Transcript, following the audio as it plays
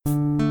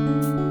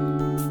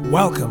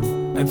Welcome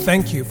and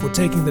thank you for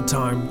taking the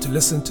time to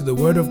listen to the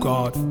Word of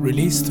God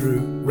released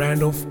through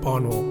Randolph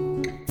Barnwell.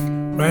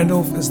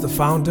 Randolph is the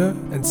founder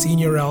and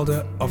senior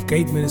elder of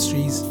Gate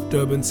Ministries,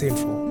 Durban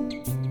Central.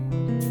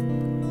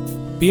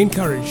 Be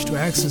encouraged to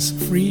access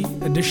free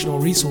additional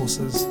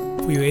resources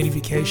for your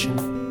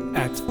edification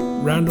at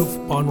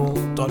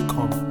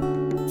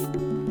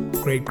randolphbarnwell.com.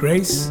 Great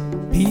grace,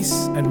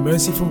 peace, and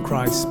mercy from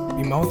Christ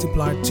be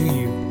multiplied to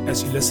you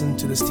as you listen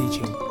to this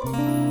teaching.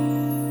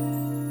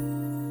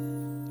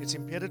 It's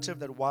imperative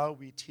that while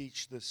we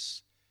teach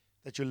this,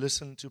 that you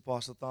listen to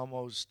Pastor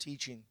Thamo's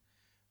teaching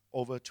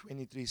over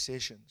 23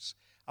 sessions.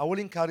 I will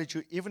encourage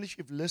you, even if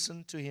you've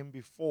listened to him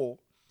before,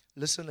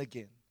 listen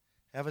again.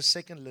 Have a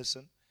second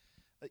listen.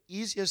 The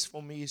easiest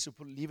for me is to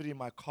leave it in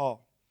my car.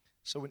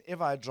 So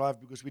whenever I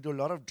drive, because we do a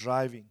lot of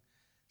driving,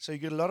 so you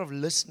get a lot of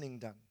listening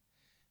done.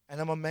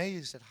 And I'm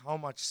amazed at how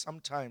much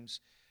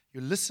sometimes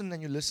you listen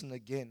and you listen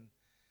again.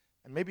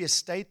 And maybe a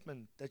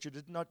statement that you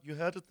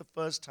heard it the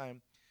first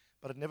time,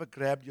 but it never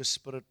grabbed your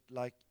spirit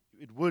like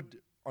it would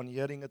on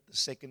hearing it the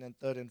second and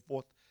third and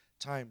fourth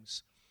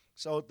times.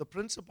 So the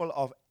principle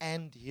of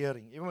and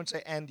hearing, everyone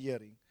say and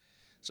hearing.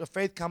 So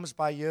faith comes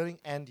by hearing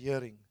and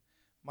hearing.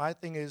 My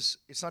thing is,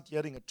 it's not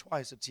hearing it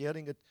twice, it's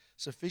hearing it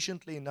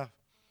sufficiently enough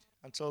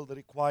until the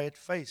required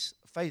faith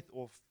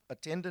or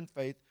attendant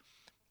faith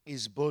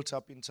is built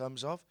up in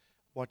terms of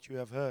what you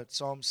have heard.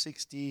 Psalm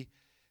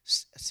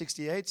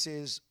 68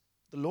 says,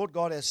 the Lord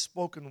God has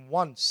spoken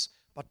once,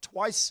 but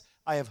twice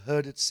I have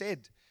heard it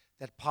said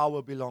that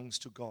power belongs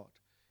to God.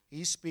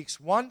 He speaks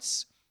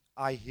once,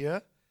 I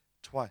hear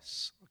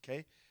twice.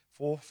 Okay,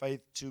 for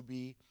faith to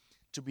be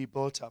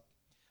built up.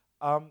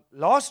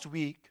 Last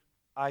week,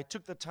 I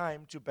took the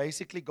time to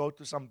basically go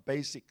to some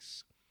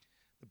basics.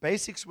 The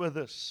basics were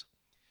this.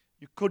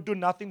 You could do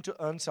nothing to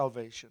earn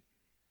salvation.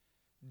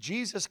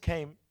 Jesus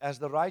came as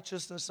the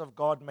righteousness of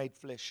God made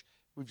flesh.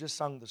 We've just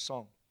sung the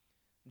song.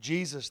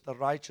 Jesus, the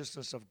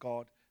righteousness of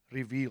God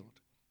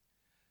revealed.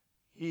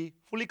 He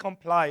fully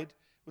complied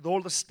with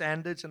all the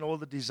standards and all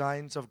the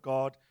designs of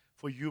God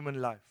for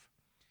human life.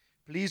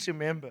 Please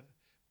remember,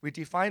 we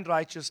define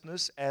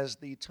righteousness as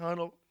the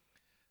eternal,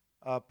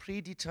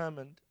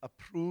 predetermined,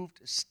 approved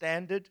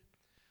standard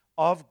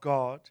of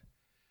God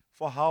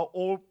for how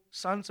all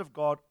sons of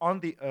God on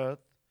the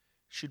earth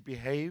should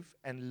behave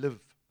and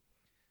live.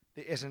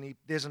 There's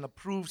an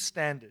approved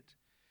standard.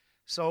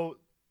 So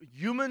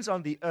humans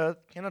on the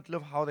earth cannot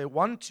live how they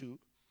want to.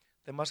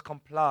 They must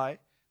comply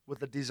with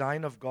the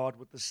design of God,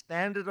 with the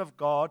standard of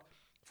God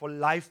for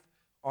life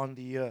on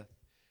the earth.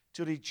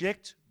 To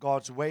reject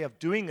God's way of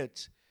doing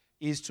it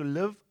is to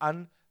live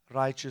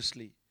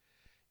unrighteously.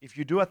 If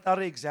you do a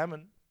thorough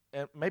examine,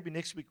 maybe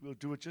next week we'll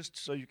do it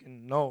just so you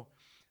can know,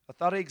 a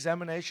thorough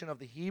examination of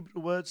the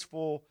Hebrew words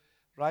for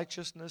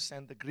righteousness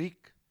and the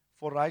Greek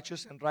for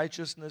righteous and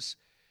righteousness,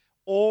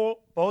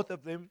 both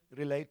of them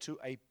relate to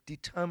a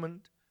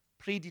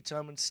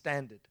predetermined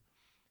standard.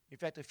 In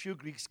fact, a few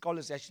Greek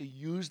scholars actually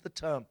use the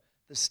term,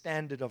 the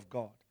standard of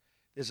God.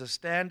 There's a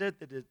standard,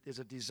 there's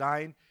a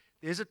design,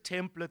 there's a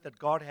template that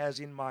God has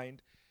in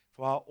mind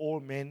for how all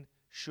men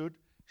should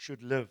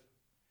live.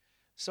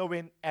 So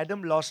when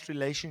Adam lost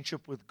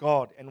relationship with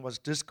God and was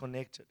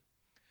disconnected,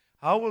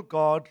 how will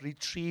God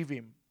retrieve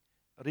him,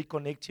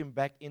 reconnect him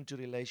back into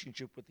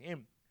relationship with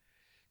him?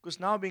 Because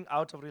now being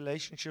out of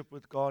relationship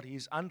with God,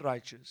 he's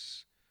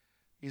unrighteous.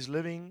 He's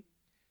living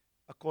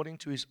according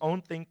to his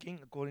own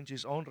thinking, according to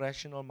his own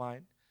rational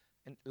mind,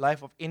 and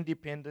life of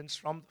independence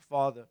from the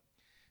Father.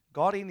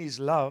 God in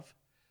his love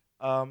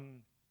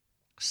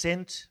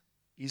sent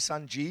his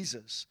son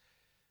Jesus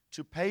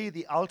to pay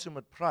the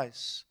ultimate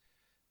price.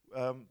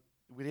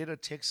 We read a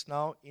text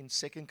now in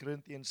 2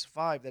 Corinthians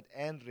 5 that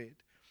Anne read,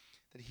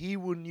 that he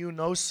who knew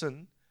no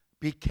sin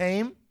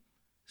became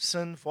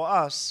sin for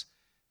us,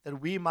 that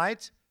we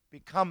might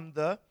become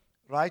the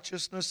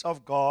righteousness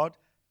of God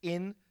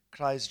in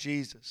Christ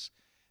Jesus.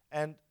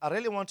 And I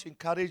really want to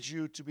encourage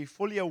you to be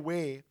fully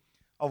aware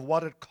of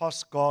what it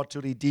cost God to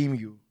redeem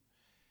you.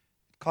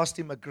 It cost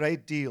him a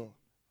great deal,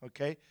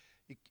 okay?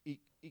 He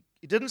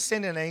didn't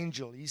send an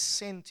angel. He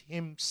sent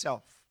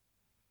himself,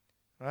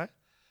 right?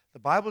 The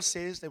Bible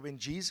says that when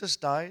Jesus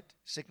died,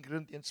 2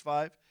 Corinthians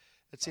 5,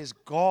 it says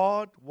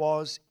God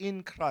was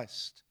in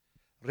Christ,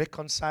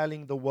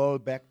 reconciling the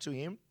world back to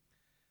him,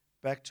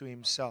 back to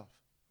himself,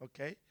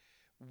 okay?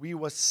 We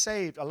were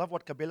saved. I love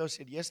what Cabello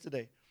said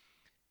yesterday.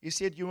 He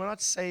said, you were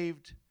not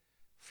saved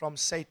from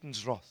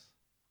Satan's wrath.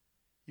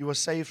 You were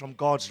saved from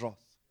God's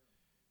wrath,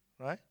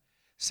 right?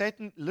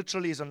 Satan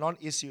literally is a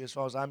non-issue as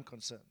far as I'm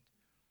concerned.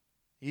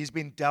 He's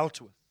been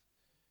dealt with,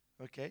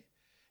 okay?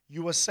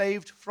 You were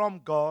saved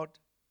from God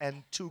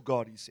and to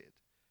God, he said.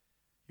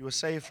 You were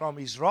saved from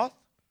his wrath,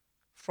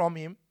 from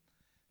him,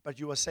 but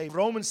you were saved.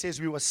 Romans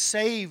says we were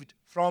saved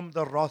from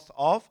the wrath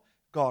of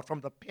God,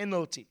 from the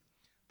penalty,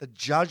 the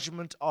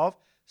judgment of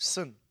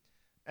sin.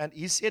 And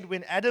he said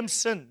when Adam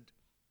sinned,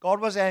 God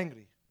was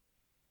angry.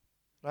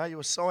 Right? He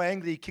was so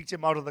angry, he kicked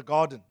him out of the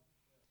garden.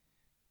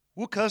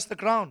 Who cursed the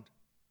ground?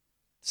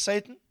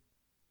 Satan?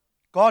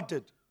 God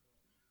did.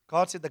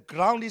 God said, the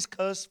ground is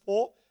cursed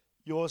for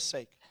your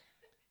sake.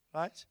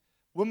 Right?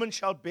 Women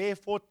shall bear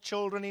forth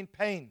children in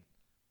pain.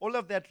 All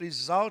of that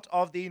result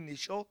of the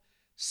initial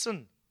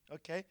sin.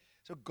 Okay?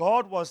 So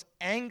God was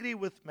angry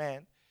with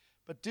man.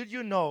 But did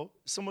you know,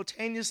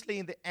 simultaneously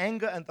in the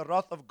anger and the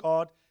wrath of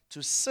God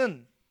to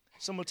sin,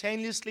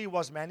 simultaneously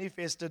was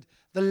manifested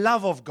the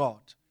love of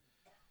God.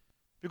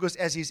 Because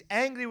as he's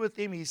angry with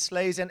him, he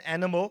slays an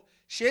animal,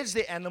 sheds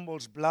the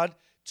animal's blood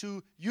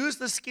to use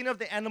the skin of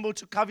the animal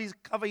to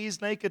cover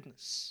his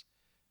nakedness.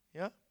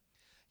 Yeah?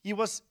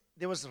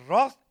 There was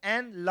wrath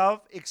and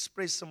love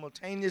expressed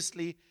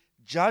simultaneously,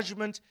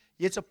 judgment,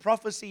 yet a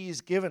prophecy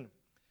is given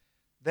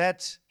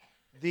that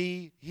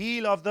the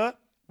heel of the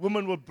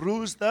woman will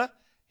bruise the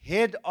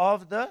head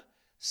of the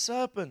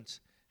serpent,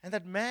 and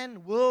that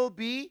man will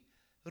be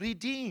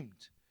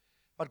redeemed.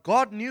 But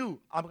God knew,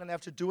 I'm going to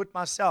have to do it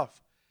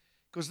myself.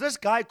 Because this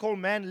guy called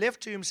man,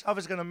 left to himself,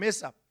 is going to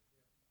mess up.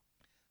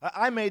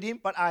 I made him,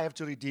 but I have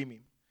to redeem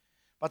him.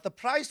 But the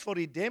price for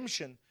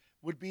redemption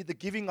would be the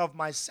giving of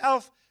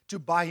myself to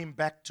buy him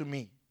back to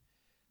me.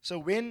 So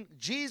when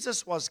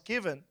Jesus was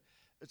given,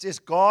 it says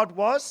God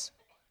was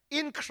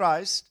in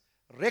Christ,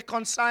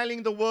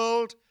 reconciling the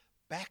world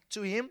back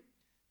to him,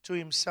 to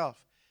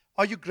himself.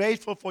 Are you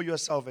grateful for your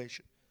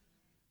salvation?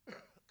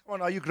 Come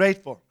on, are you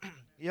grateful?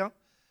 Yeah?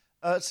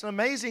 It's an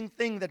amazing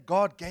thing that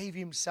God gave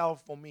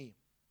himself for me.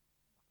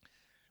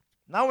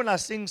 Now when I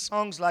sing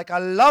songs like, I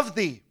love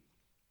thee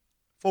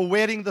for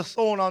wearing the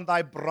thorn on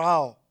thy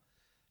brow.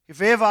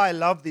 If ever I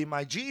love thee,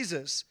 my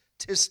Jesus,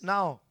 'tis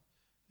now.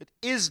 It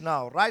is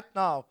now, right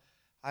now,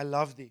 I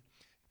love thee.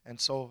 And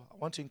so I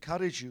want to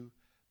encourage you,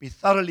 be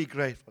thoroughly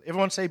grateful.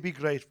 Everyone say, be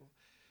grateful.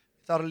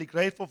 Thoroughly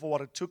grateful for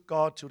what it took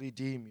God to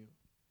redeem you.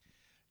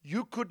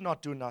 You could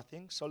not do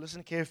nothing, so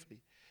listen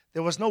carefully.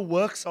 There was no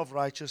works of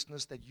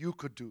righteousness that you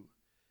could do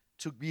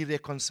to be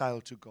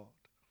reconciled to God.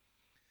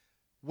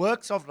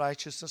 Works of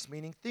righteousness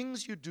meaning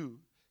things you do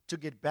to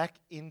get back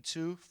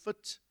into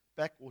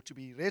or to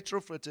be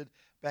retrofitted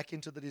back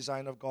into the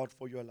design of God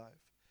for your life.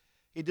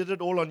 He did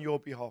it all on your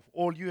behalf.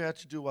 All you had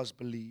to do was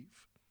believe.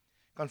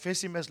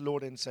 Confess him as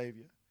Lord and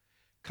Savior.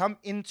 Come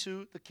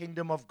into the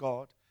kingdom of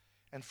God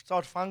and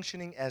start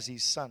functioning as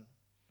his son.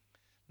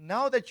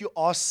 Now that you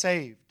are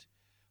saved,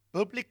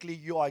 biblically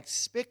you are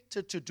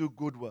expected to do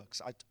good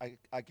works.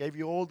 I gave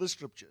you all the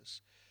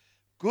scriptures.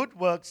 Good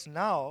works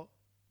now,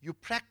 you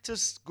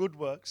practice good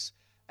works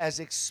as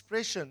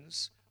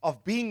expressions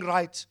of being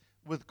right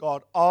with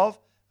God, of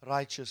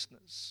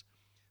righteousness.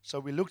 So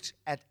we looked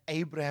at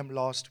Abraham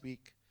last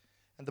week.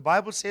 And the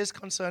Bible says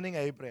concerning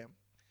Abraham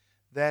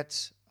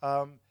that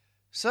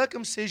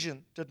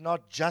circumcision did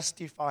not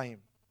justify him.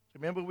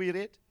 Remember we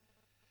read?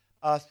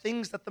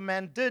 Things that the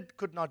man did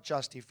could not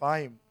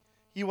justify him.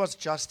 He was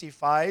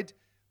justified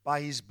by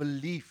his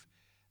belief.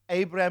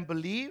 Abraham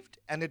believed,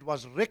 and it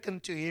was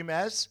reckoned to him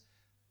as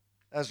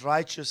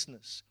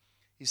righteousness.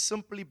 He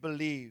simply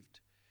believed.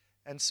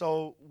 And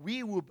so we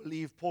who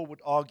believe, Paul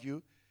would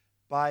argue,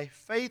 by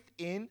faith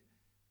in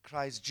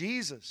Christ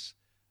Jesus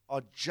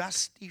are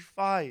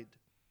justified.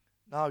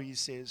 Now he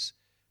says,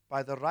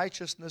 by the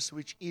righteousness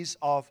which is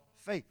of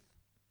faith.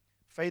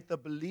 Faith, the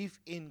belief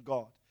in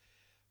God.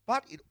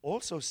 But it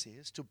also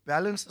says, to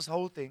balance this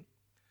whole thing,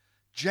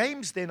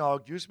 James then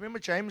argues, remember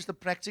James, the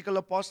practical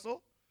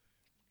apostle?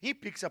 He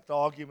picks up the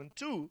argument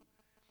too.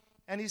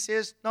 And he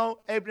says, no,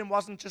 Abraham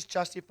wasn't just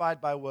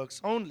justified by works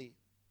only.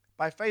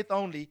 By faith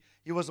only,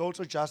 he was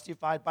also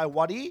justified by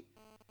what he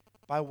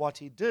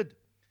did.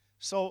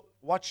 So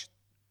watch,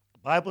 the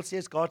Bible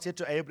says, God said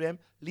to Abraham,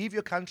 leave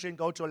your country and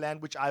go to a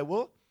land which I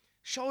will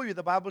show you.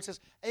 The Bible says,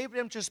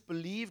 Abraham just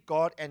believed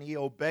God and he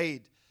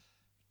obeyed.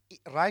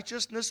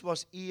 Righteousness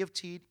was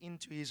EFT'd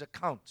into his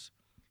account.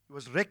 He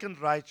was reckoned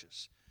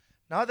righteous.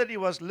 Now that he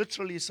was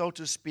literally, so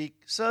to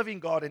speak, serving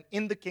God and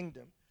in the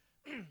kingdom,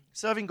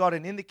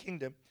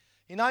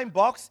 he now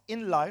embarks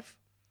in life,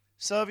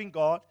 serving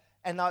God,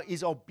 and now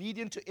is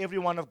obedient to every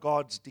one of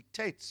God's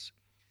dictates.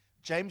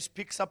 James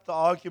picks up the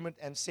argument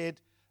and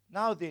said,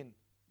 now then,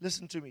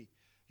 listen to me.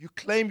 You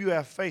claim you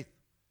have faith.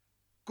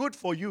 Good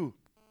for you.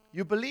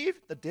 You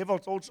believe, the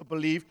devils also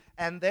believe,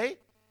 and they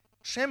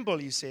tremble,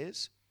 he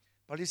says.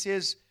 But he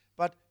says,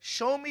 but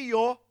show me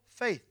your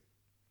faith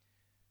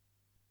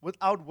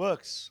without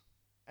works,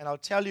 and I'll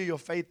tell you your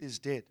faith is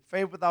dead.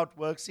 Faith without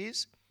works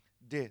is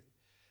dead.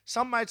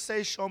 Some might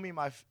say, show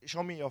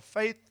me your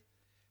faith.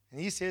 And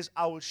he says,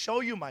 I will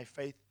show you my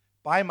faith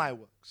by my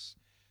works.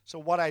 So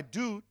what I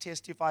do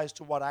testifies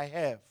to what I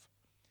have.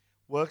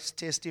 Works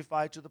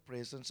testify to the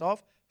presence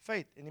of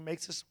faith. And he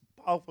makes this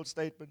powerful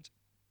statement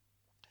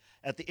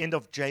at the end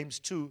of James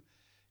 2.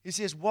 He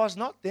says, was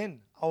not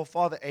then our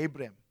father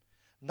Abraham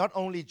not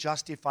only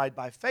justified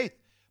by faith,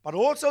 but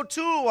also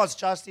too was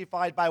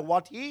justified by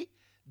what he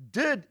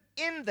did,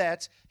 in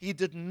that he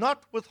did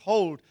not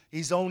withhold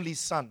his only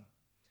son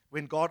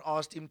when God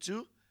asked him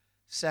to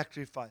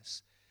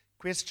sacrifice.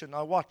 Question,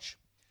 now watch.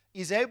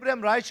 Is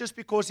Abraham righteous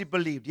because he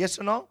believed? Yes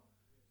or no?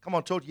 Come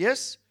on, talk.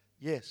 Yes?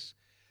 Yes.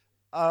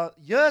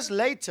 Years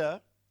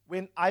later,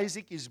 when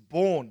Isaac is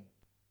born,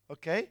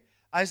 okay,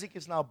 Isaac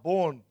is now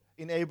born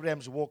in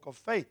Abraham's walk of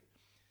faith.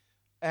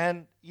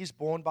 And he's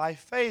born by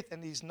faith,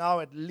 and he's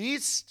now at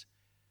least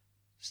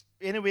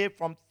anywhere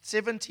from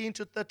 17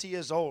 to 30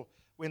 years old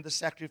when the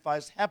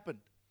sacrifice happened.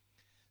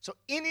 So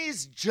in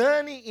his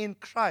journey in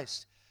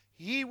Christ,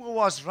 he who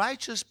was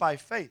righteous by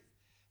faith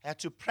had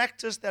to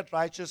practice that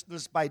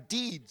righteousness by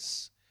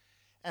deeds.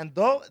 And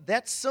though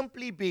that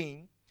simply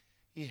being,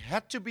 he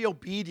had to be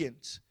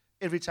obedient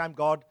every time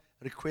God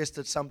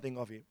requested something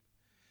of him.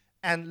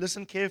 And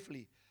listen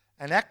carefully,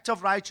 an act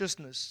of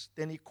righteousness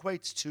then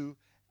equates to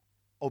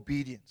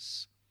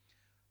obedience.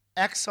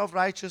 Acts of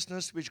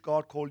righteousness which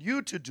God called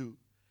you to do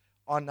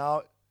are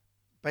now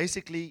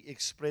basically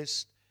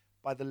expressed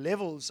by the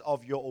levels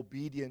of your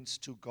obedience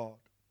to God.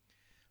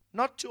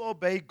 Not to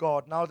obey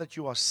God now that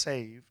you are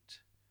saved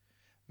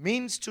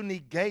means to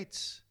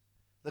negate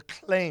the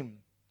claim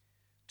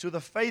to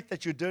the faith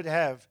that you did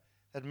have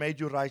that made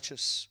you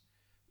righteous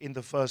in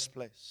the first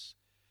place.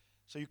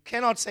 So you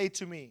cannot say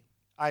to me,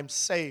 I'm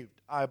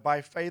saved.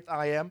 By faith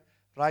I am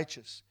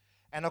righteous.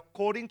 And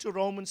according to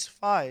Romans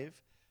 5,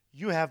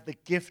 you have the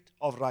gift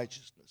of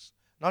righteousness.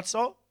 Not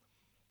so?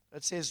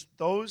 It says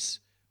those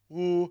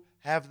who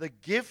have the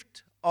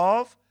gift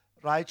of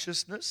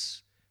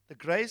righteousness, the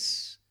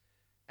grace,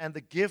 and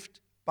the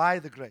gift by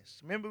the grace.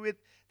 Remember,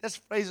 this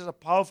phrase is a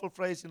powerful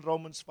phrase in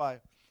Romans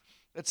 5.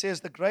 It says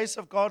the grace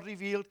of God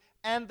revealed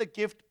and the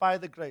gift by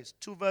the grace.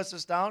 2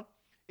 verses down,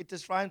 it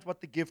describes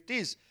what the gift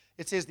is.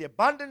 It says the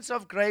abundance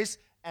of grace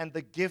and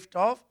the gift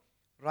of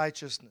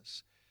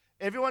righteousness.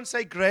 Everyone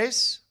say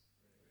grace.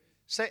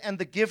 Say, and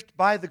the gift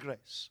by the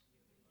grace.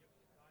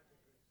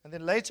 And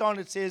then later on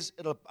it says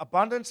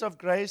abundance of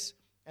grace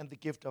and the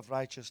gift of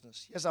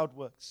righteousness. Here's how it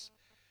works.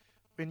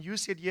 When you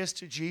said yes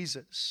to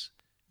Jesus,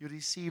 you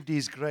received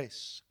His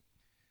grace.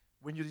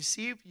 When you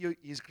received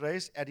His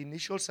grace at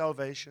initial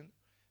salvation,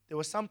 there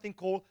was something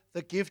called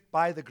the gift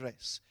by the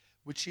grace,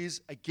 which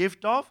is a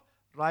gift of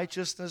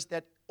righteousness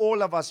that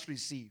all of us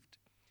received.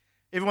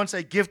 Everyone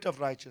say gift of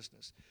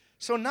righteousness.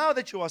 So now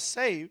that you are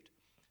saved,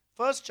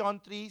 1 John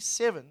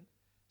 3:7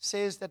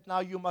 says that now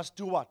you must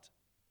do what?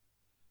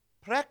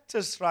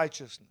 Practice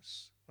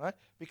righteousness. Right?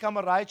 Become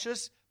a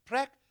righteous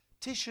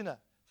practitioner.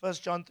 1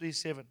 John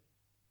 3:7.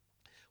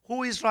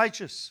 Who is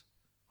righteous?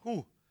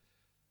 Who?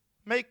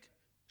 Make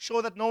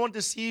sure that no one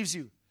deceives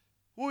you.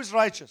 Who is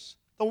righteous?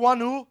 The one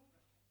who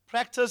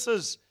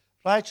practices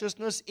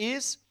righteousness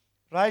is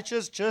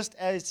righteous just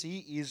as he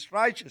is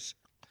righteous.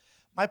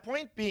 My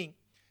point being,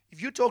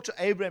 if you talk to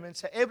Abraham and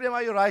say, Abraham,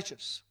 are you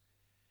righteous?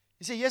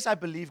 He said, yes, I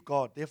believe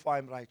God, therefore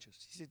I'm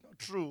righteous. He said, no,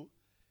 true.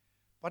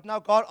 But now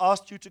God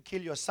asked you to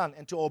kill your son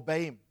and to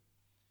obey him.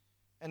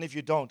 And if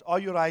you don't, are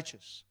you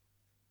righteous?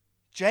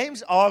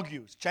 James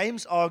argues,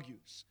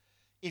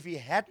 if he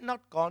had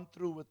not gone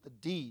through with the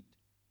deed,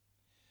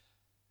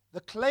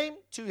 the claim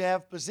to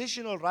have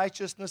positional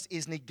righteousness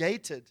is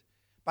negated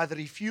by the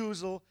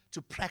refusal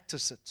to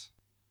practice it.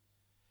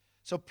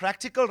 So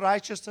practical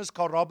righteousness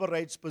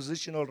corroborates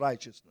positional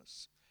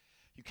righteousness.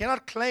 You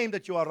cannot claim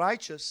that you are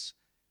righteous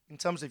in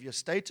terms of your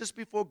status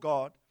before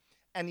God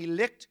and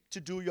elect to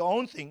do your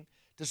own thing,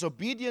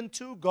 disobedient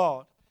to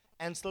God,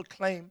 and still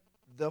claim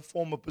the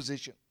former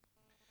position.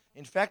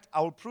 In fact,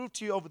 I will prove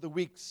to you over the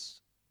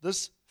weeks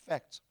this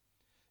fact.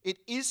 It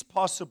is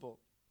possible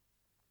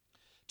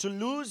to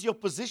lose your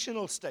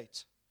positional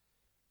state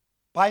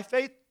by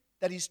faith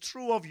that is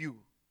true of you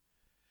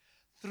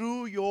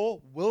through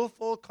your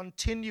willful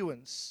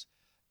continuance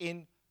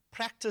in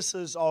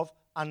practices of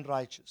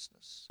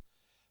unrighteousness.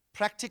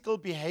 Practical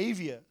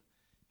behavior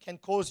can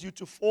cause you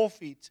to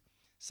forfeit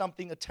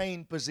something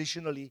attained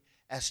positionally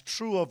as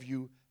true of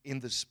you in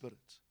the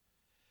Spirit.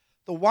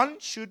 The one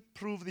should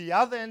prove the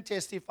other and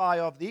testify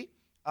of the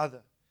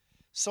other.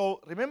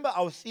 So remember,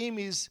 our theme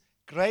is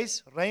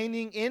grace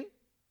reigning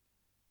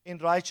in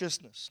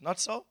righteousness. Not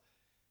so?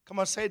 Come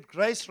on, say it.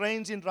 Grace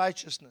reigns in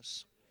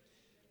righteousness.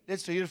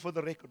 Let's read it for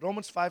the record.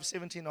 Romans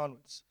 5:17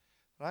 onwards.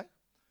 Right?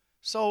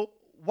 So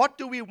what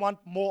do we want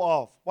more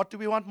of? What do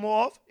we want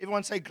more of?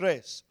 Everyone say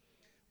grace.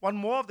 Want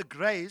more of the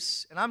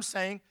grace, and I'm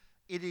saying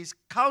it is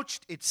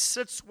couched, it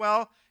sits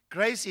well.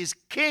 Grace is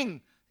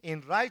king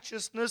in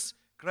righteousness.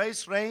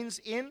 Grace reigns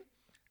in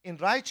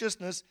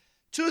righteousness.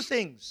 Two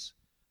things.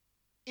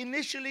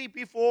 Initially,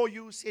 before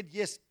you said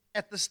yes,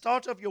 at the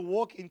start of your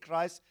walk in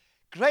Christ,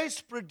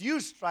 grace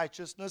produced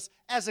righteousness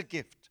as a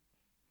gift.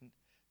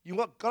 You've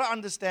got to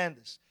understand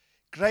this.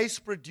 Grace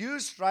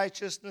produced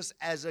righteousness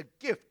as a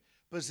gift.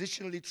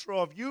 Positionally true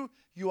of you.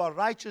 You are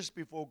righteous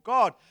before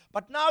God.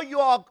 But now you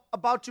are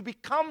about to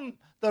become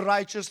the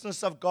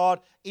righteousness of God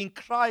in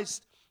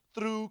Christ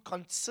through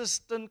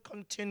consistent,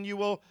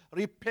 continual,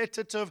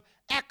 repetitive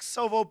acts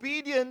of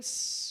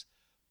obedience,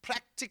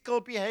 practical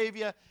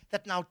behavior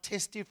that now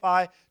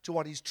testify to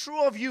what is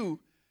true of you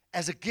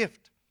as a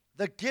gift.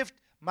 The gift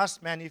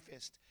must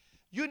manifest.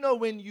 You know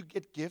when you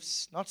get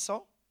gifts, not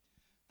so?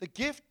 The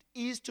gift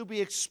is to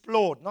be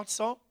explored, not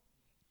so?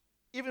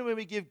 Even when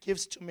we give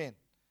gifts to men.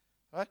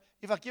 Right?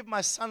 If I give my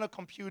son a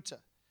computer,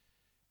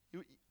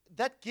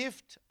 that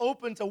gift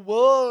opens a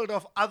world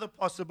of other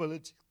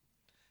possibilities.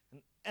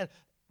 And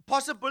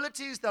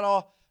possibilities that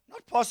are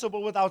not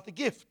possible without the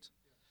gift.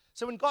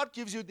 So when God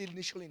gives you the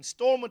initial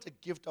installment, a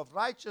gift of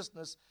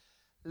righteousness,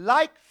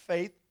 like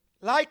faith,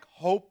 like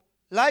hope,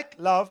 like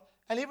love,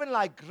 and even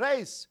like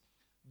grace,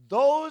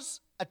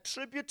 those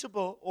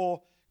attributable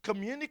or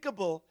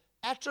communicable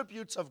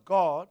attributes of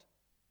God,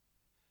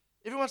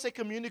 everyone say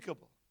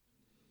communicable.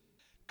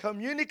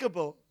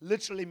 Communicable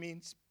literally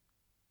means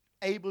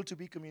able to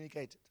be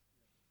communicated,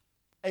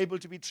 able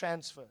to be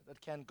transferred.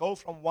 It can go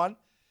from one.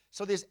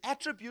 So there's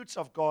attributes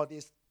of God,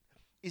 there's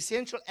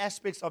essential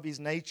aspects of his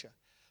nature,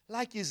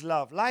 like his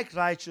love, like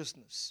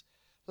righteousness,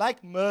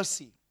 like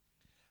mercy,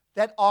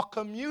 that are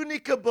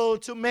communicable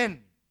to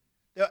men.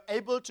 They're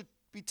able to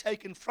be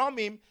taken from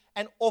him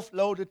and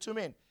offloaded to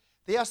men.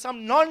 There are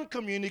some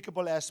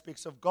non-communicable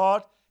aspects of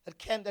God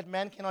that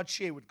man cannot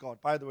share with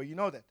God. By the way, you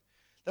know that.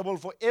 That will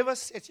forever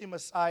set him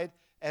aside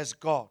as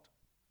God.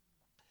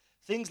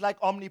 Things like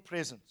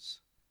omnipresence.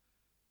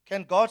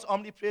 Can God's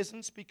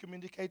omnipresence be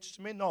communicated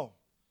to men? No.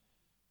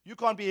 You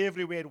can't be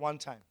everywhere at one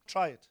time.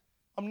 Try it.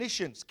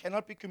 Omniscience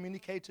cannot be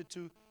communicated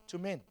to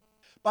men.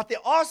 But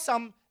there are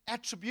some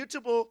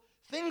attributable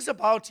things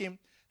about him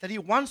that he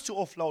wants to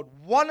offload.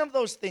 One of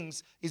those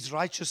things is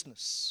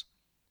righteousness.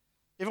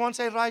 Everyone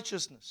say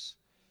righteousness.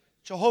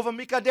 Jehovah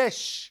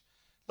Mikadesh,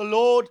 the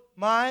Lord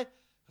my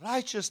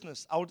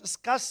righteousness. I will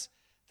discuss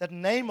that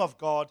name of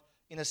God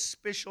in a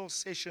special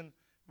session.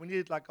 We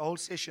need like a whole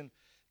session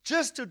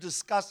just to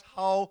discuss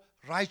how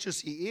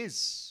righteous he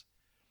is.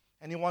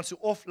 And he wants to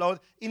offload.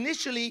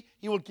 Initially,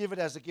 he will give it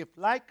as a gift.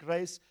 Like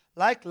grace,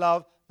 like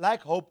love,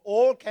 like hope,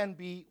 all can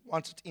be,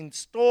 once it's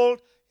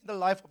installed in the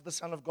life of the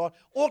Son of God,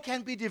 all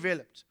can be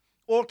developed.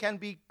 All can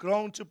be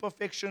grown to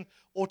perfection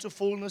or to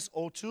fullness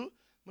or to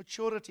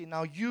maturity.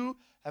 Now you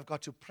have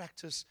got to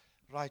practice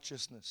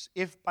righteousness.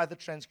 If by the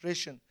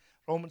transgression,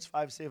 Romans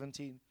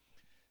 5:17,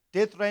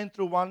 death reigned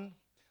through one,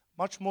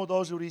 much more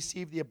those who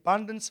receive the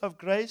abundance of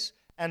grace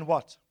and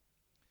what?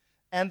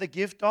 And the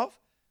gift of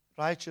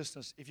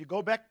righteousness. If you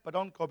go back, but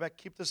don't go back,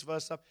 keep this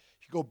verse up.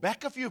 If you go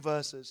back a few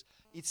verses,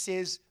 it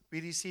says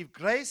we receive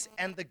grace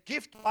and the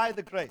gift by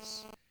the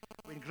grace.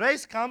 When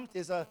grace comes,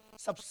 there's a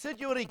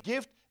subsidiary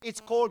gift.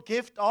 It's called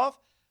gift of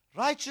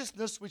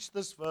righteousness, which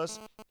this verse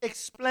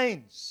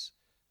explains.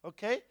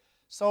 Okay?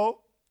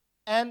 So,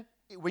 and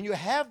when you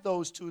have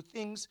those two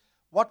things,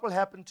 what will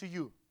happen to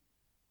you?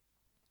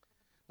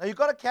 Now, you've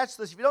got to catch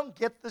this. If you don't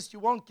get this, you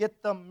won't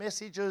get the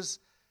messages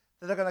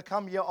that are going to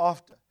come here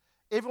after.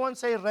 Everyone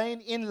say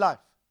reign in life.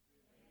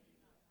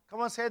 Come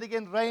on, say it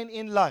again. Reign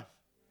in life.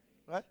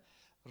 Right?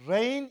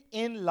 Reign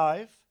in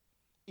life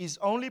is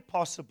only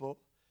possible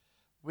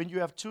when you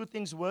have two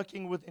things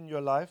working within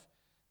your life: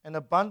 an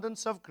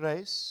abundance of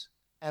grace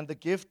and the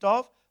gift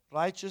of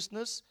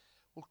righteousness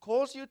will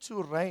cause you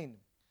to reign.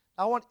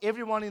 I want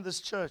everyone in this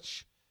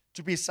church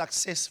to be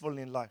successful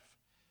in life.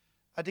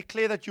 I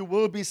declare that you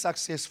will be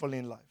successful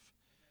in life.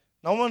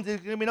 There's going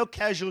to be no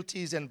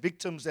casualties and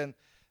victims and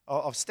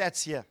of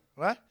stats here,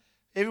 right?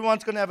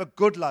 Everyone's going to have a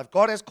good life.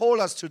 God has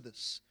called us to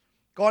this.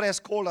 God has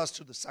called us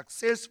to the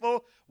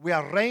successful. We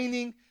are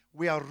reigning.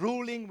 We are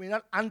ruling. We're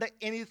not under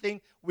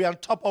anything. We are on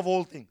top of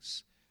all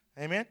things.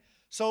 Amen?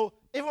 So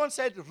everyone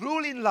said,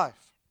 rule in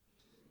life.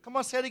 Come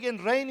on, say it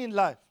again, reign in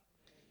life.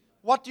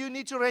 What do you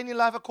need to reign in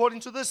life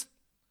according to this?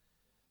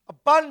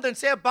 Abundance,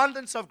 say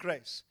abundance of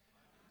grace.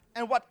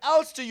 And what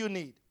else do you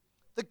need?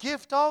 The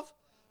gift of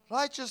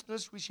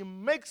righteousness, which he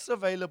makes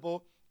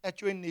available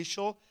at your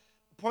initial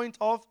point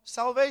of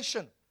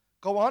salvation.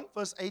 Go on,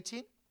 verse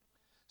 18.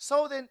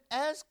 So then,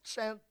 as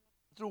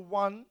through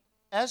one,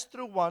 that's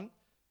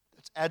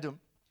Adam,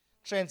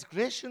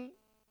 transgression,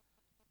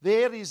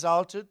 there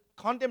resulted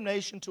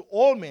condemnation to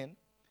all men,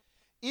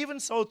 even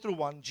so through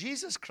one,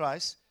 Jesus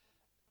Christ,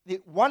 the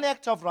one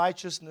act of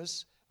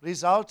righteousness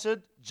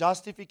resulted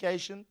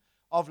justification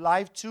of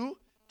life to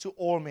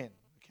all men.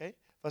 Okay,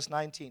 verse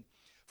 19.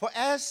 For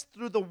as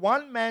through the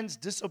one man's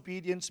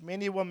disobedience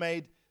many were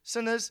made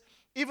sinners,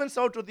 even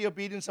so through the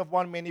obedience of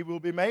one many will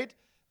be made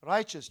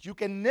righteous. You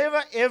can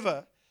never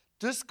ever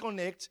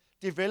disconnect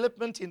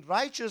development in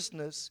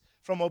righteousness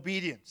from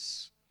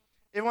obedience.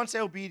 Everyone say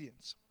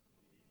obedience.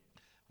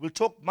 We'll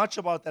talk much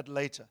about that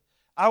later.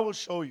 I will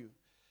show you.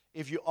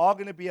 If you are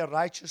going to be a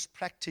righteous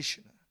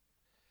practitioner,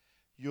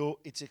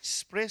 it's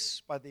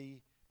expressed by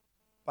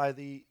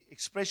the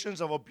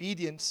expressions of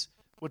obedience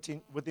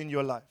within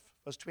your life.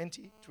 Verse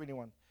 20,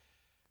 21.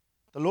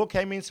 The law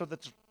came in so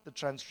that the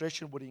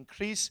transgression would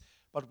increase,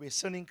 but where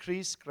sin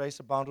increased, grace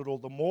abounded all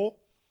the more.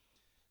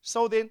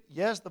 So then,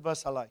 here's the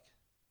verse I like.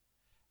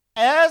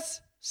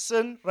 As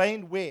sin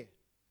reigned where?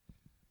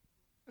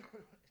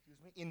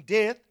 In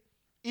death,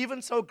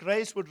 even so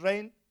grace would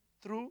reign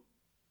through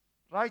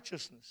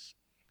righteousness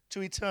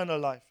to eternal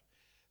life.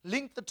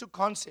 Link the two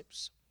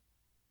concepts.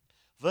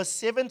 Verse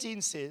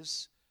 17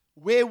 says,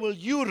 where will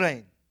you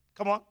reign?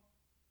 Come on.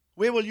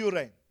 Where will you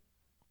reign?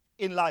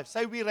 In life.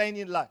 Say we reign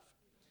in life.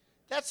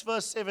 That's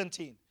verse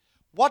 17.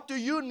 What do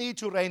you need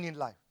to reign in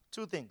life?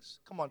 Two things.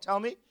 Come on, tell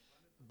me.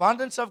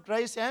 Abundance of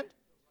grace and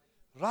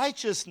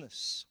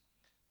righteousness.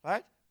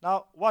 Right?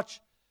 Now,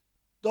 watch.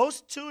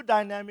 those two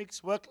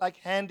dynamics work like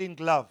hand in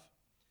glove.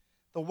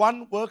 The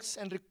one works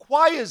and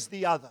requires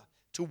the other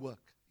to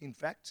work. In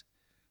fact,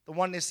 the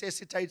one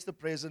necessitates the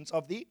presence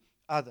of the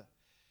other.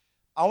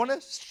 I want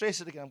to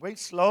stress it again. I'm going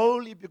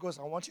slowly because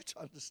I want you to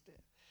understand.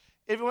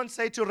 Everyone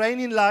say, to reign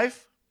in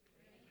life,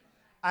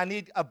 I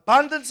need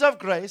abundance of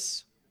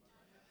grace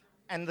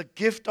and the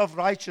gift of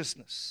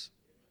righteousness.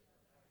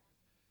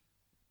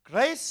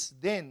 Grace,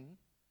 then,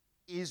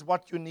 is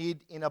what you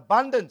need in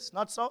abundance,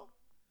 not so?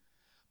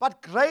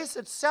 But grace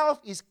itself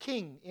is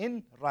king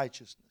in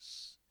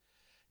righteousness.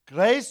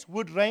 Grace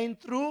would reign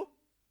through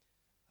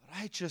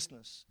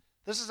righteousness.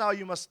 This is how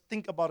you must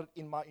think about it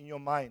in your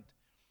mind.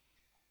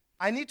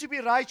 I need to be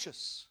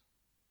righteous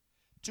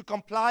to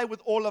comply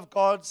with all of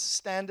God's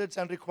standards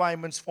and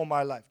requirements for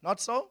my life.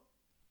 Not so?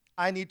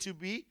 I need to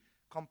be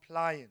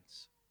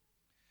compliant.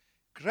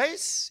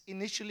 Grace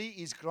initially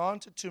is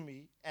granted to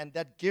me, and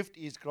that gift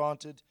is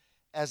granted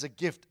as a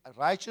gift,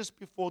 righteous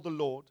before the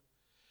Lord.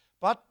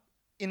 But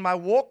in my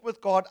walk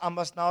with God, I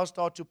must now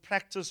start to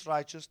practice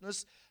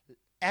righteousness,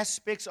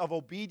 aspects of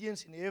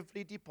obedience in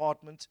every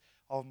department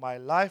of my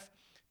life,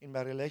 in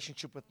my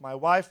relationship with my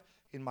wife,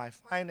 in my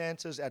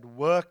finances, at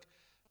work,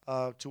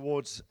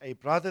 towards a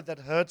brother that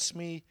hurts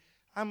me.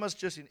 I must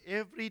just in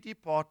every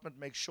department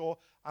make sure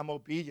I'm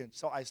obedient.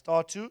 So I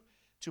start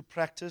to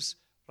practice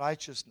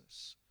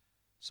righteousness.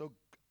 So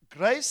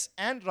grace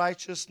and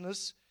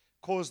righteousness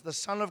cause the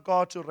Son of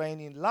God to reign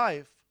in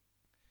life,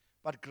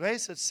 but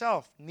grace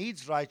itself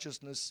needs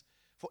righteousness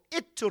for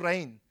it to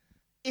reign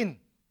in.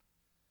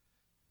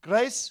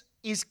 Grace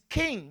is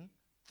king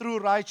through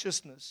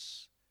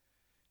righteousness.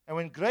 And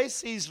when grace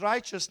sees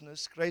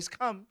righteousness, grace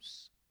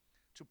comes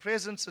to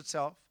presence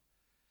itself.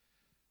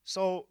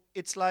 So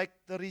it's like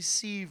the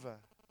receiver.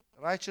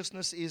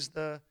 Righteousness is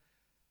the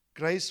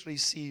grace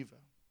receiver.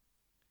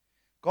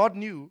 God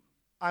knew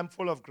I'm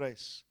full of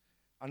grace.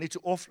 I need to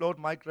offload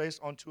my grace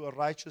onto a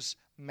righteous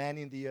man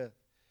in the earth.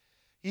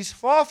 He's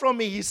far from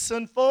me. He's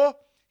sinful.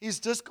 He's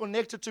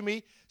disconnected to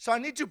me. So I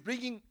need to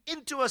bring him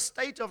into a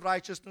state of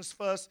righteousness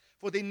first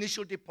for the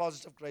initial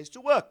deposit of grace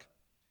to work.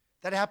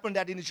 That happened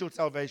at initial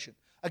salvation.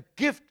 A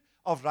gift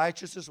of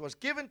righteousness was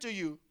given to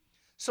you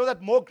so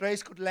that more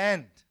grace could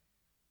land.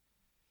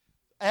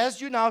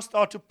 As you now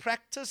start to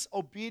practice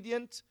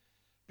obedient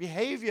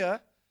behavior,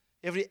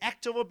 every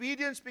act of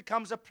obedience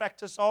becomes a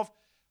practice of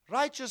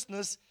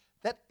righteousness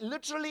that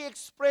literally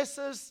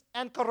expresses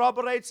and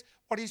corroborates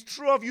what is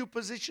true of you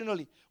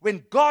positionally.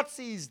 When God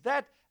sees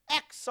that,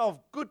 acts of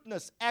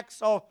goodness,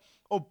 acts of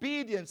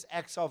obedience,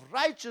 acts of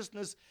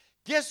righteousness,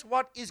 guess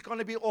what is going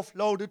to be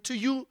offloaded to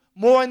you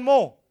more and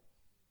more?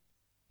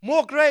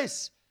 More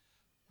grace.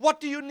 What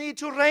do you need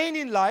to reign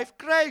in life?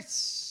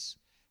 Grace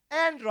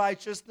and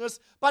righteousness.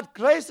 But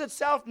grace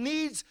itself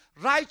needs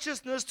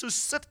righteousness to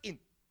sit in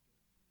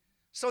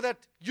so that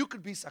you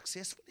could be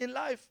successful in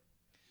life.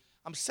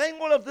 I'm saying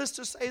all of this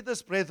to say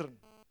this, brethren.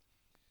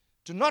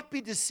 Do not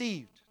be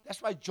deceived.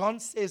 That's why John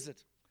says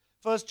it.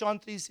 1 John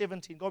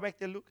 3:17. Go back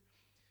there, look.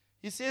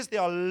 He says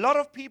there are a lot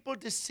of people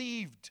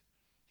deceived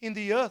in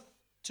the earth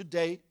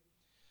today.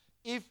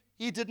 If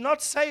he did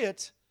not say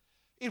it,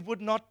 it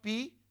would not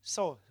be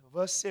so.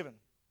 Verse 7.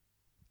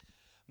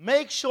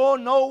 Make sure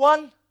no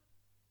one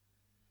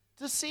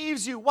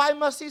deceives you. Why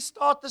must he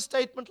start the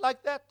statement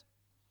like that?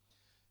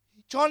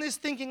 John is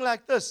thinking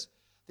like this.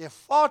 There are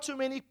far too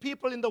many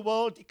people in the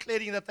world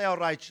declaring that they are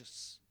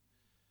righteous.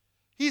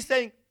 He's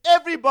saying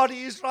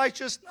everybody is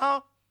righteous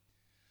now.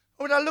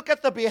 When I look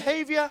at the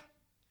behavior,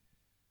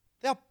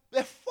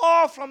 they're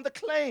far from the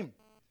claim.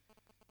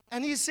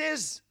 And he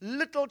says,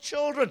 little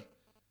children,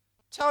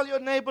 tell your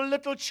neighbor,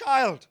 little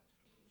child.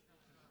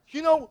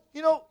 You know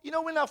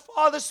when a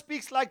father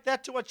speaks like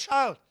that to a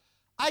child,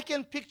 I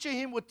can picture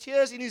him with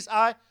tears in his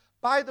eye.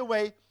 By the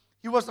way,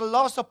 he was the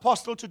last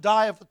apostle to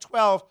die of the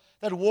 12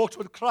 that walked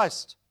with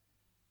Christ.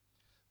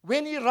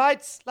 When he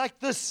writes like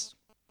this,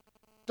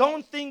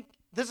 don't think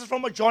this is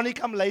from a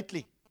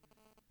Johnny-come-lately.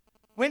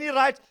 When he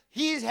writes,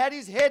 he's had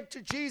his head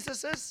to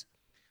Jesus'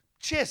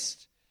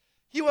 chest.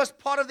 He was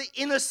part of the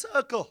inner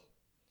circle.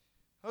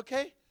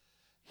 Okay?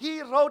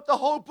 He wrote the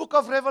whole book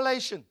of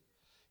Revelation.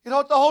 He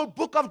wrote the whole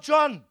book of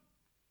John.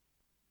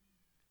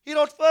 He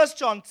wrote 1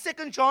 John,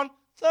 2 John,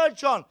 3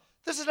 John.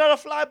 This is not a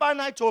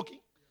fly-by-night talking.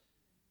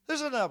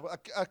 This is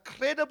a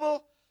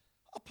credible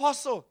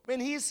apostle. When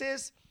he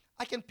says,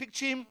 I can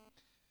picture him,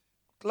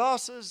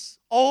 glasses,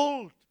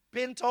 old,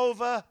 bent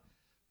over,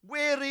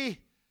 weary,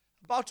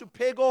 about to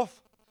peg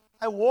off.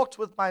 I walked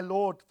with my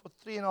Lord for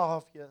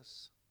 3.5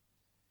 years.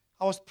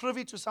 I was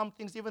privy to some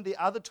things even the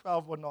other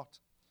 12 were not.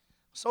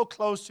 So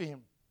close to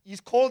him.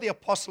 He's called the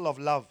apostle of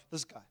love,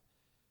 this guy.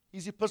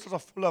 His epistles are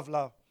full of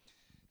love.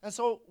 And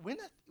so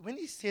when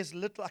he says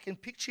little, I can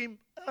picture him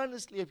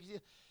earnestly.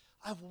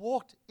 I've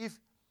walked, if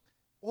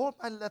all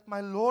that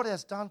my Lord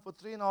has done for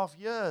 3.5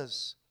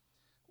 years,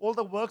 all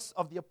the works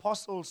of the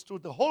apostles through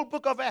the whole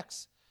book of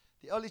Acts,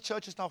 the early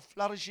church is now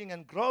flourishing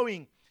and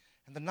growing,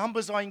 and the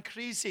numbers are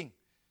increasing.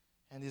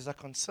 And there's a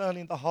concern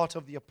in the heart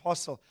of the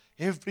apostle.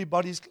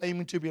 Everybody's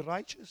claiming to be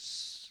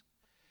righteous.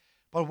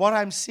 But what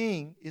I'm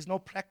seeing is no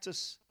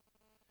practice.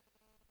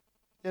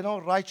 There are no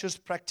righteous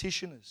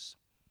practitioners.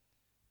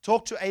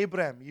 Talk to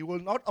Abraham. He will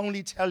not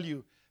only tell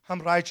you, I'm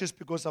righteous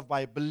because of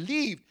my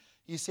belief.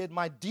 He said,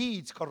 my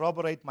deeds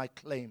corroborate my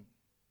claim.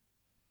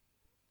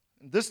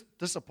 And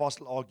this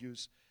apostle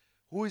argues,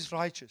 who is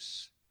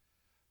righteous?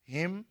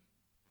 Him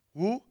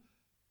who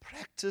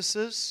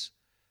practices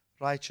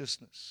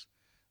righteousness.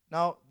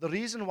 Now, the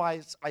reason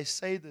why I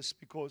say this,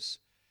 because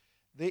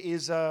there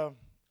is a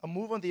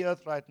move on the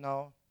earth right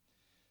now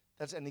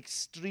that's an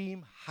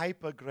extreme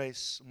hyper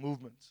grace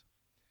movement.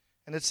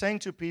 And it's saying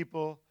to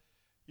people,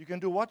 you can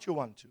do what you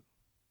want to.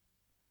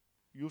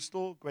 You're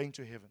still going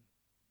to heaven.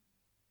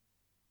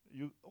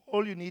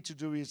 All you need to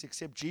do is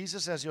accept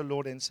Jesus as your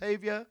Lord and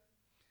Savior.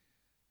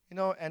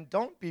 And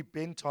don't be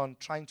bent on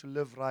trying to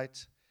live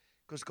right,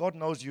 because God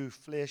knows you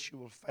flesh, you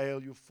will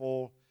fail, you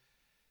fall.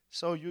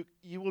 So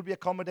you will be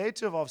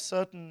accommodative of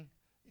certain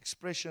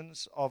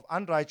expressions of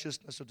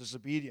unrighteousness or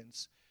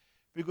disobedience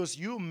because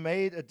you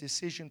made a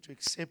decision to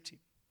accept Him.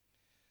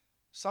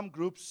 Some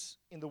groups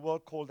in the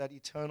world call that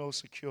eternal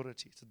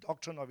security. It's a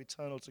doctrine of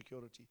eternal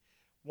security.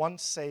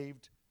 Once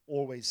saved,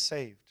 always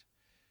saved.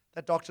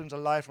 That doctrine is a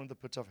lie from the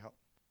pit of hell.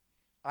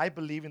 I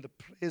believe in the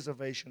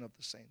preservation of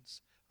the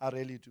saints. I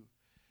really do.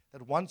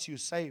 That once you're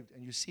saved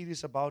and you're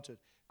serious about it,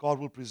 God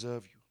will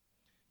preserve you.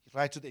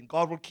 Right to the end.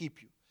 God will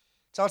keep you.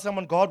 Tell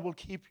someone, God will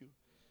keep you.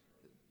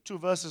 2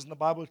 verses in the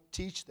Bible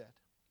teach that.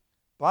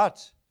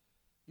 But,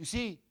 you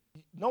see,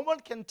 no one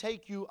can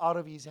take you out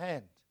of His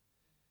hand.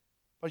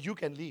 But you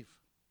can leave.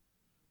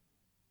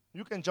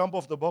 You can jump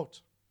off the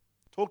boat.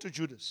 Talk to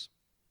Judas.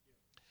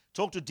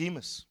 Talk to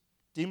Demas.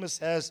 Demas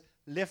has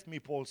left me,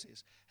 Paul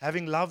says,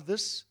 having loved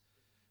this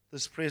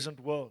present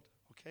world.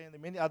 Okay, and there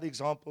are many other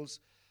examples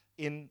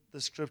in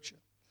the Scripture.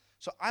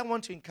 So I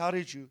want to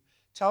encourage you.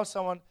 Tell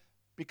someone,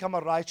 become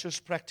a righteous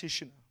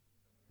practitioner.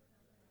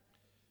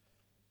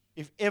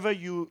 If ever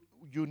you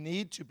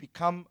need to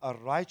become a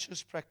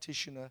righteous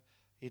practitioner,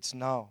 it's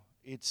now.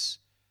 It's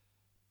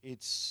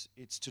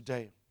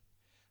today.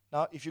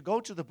 Now, if you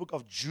go to the book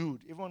of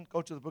Jude, everyone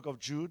go to the book of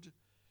Jude,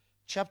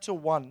 chapter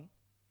 1.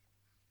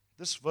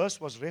 This verse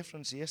was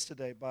referenced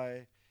yesterday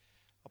by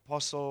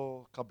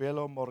Apostle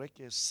Cabello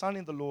Moreke's son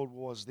in the Lord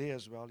was there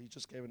as well. He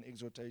just gave an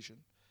exhortation.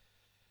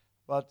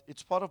 But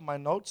it's part of my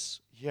notes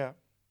here.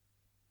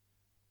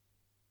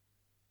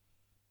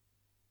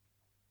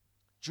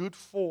 Jude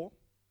 4.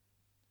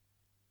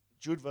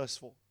 Jude verse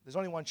 4. There's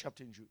only one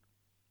chapter in Jude.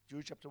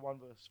 Jude chapter 1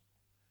 verse 4.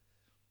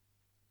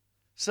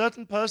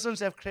 Certain persons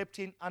have crept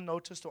in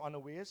unnoticed or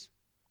unawares.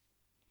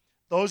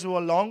 Those who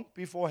are long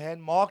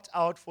beforehand marked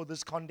out for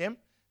this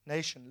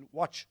condemnation.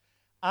 Watch.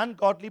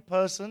 Ungodly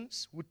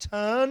persons who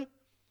turn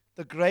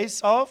the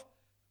grace of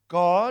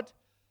God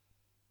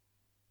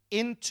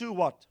into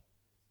what?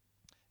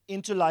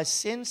 Into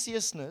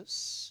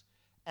licentiousness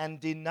and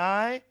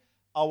deny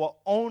our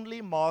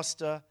only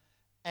Master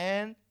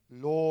and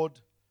Lord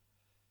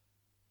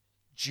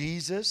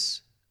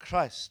Jesus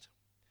Christ.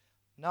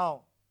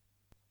 Now,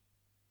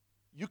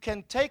 you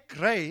can take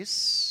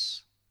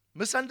grace,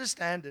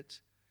 misunderstand it,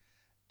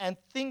 and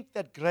think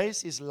that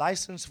grace is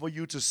license for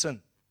you to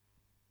sin.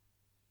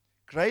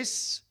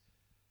 Grace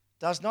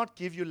does not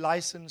give you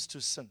license to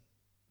sin.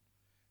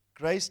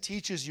 Grace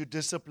teaches you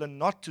discipline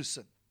not to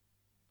sin.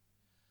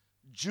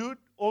 Jude,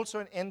 also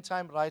an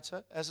end-time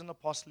writer, as an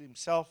apostle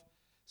himself,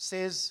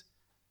 says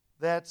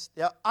that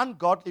there are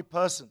ungodly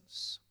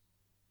persons.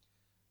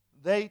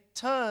 They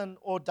turn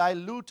or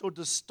dilute or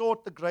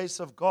distort the grace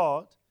of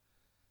God,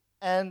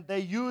 and they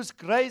use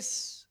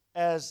grace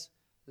as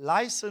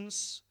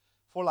license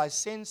for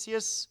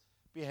licentious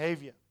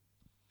behavior.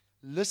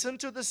 Listen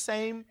to the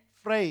same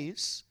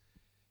phrase,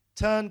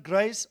 turn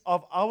grace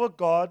of our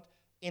God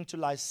into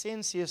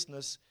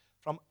licentiousness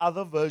from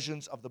other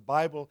versions of the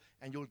Bible,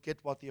 and you'll get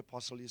what the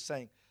apostle is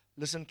saying.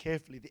 Listen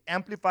carefully. The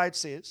Amplified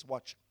says,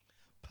 watch,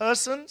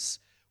 persons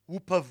who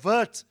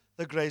pervert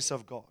the grace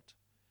of God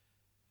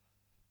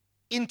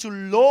into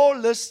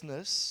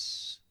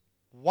lawlessness,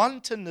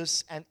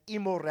 wantonness, and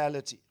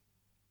immorality.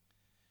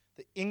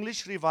 The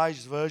English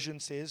Revised Version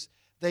says,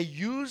 they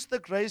use the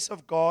grace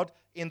of God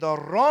in the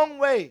wrong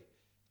way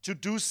to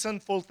do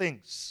sinful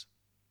things.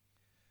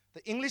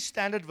 The English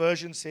Standard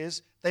Version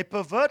says, they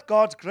pervert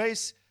God's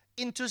grace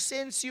into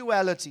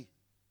sensuality.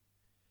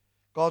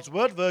 God's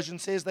Word Version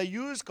says they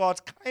use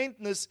God's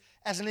kindness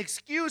as an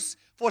excuse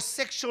for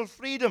sexual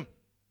freedom.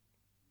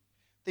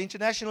 The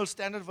International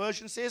Standard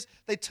Version says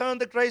they turn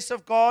the grace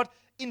of God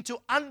into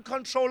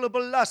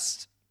uncontrollable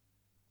lust.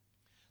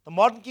 The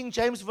Modern King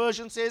James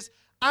Version says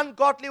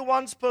ungodly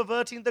ones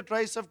perverting the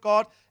grace of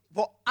God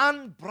for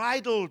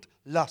unbridled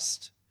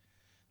lust.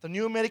 The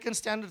New American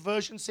Standard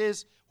Version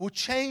says who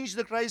change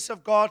the grace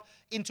of God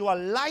into a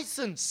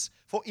license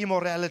for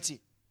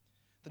immorality.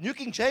 The New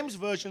King James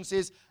Version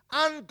says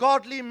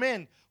ungodly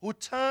men who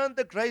turn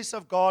the grace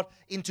of God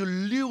into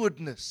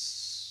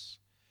lewdness.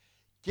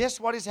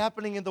 Guess what is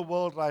happening in the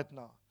world right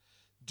now?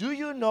 Do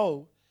you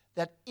know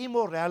that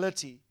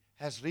immorality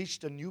has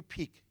reached a new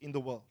peak in the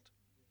world?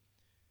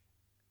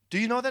 Do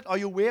you know that? Are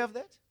you aware of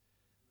that?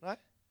 Right?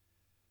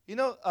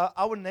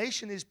 Our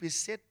nation is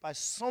beset by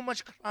so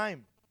much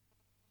crime.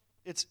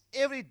 It's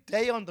every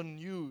day on the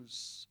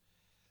news,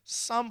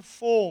 some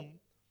form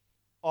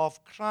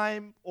of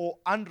crime or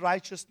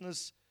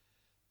unrighteousness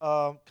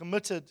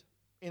committed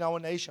in our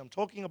nation. I'm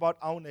talking about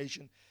our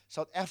nation,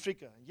 South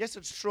Africa. Yes,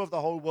 it's true of the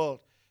whole world,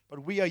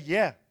 but we are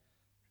here.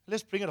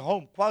 Let's bring it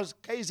home.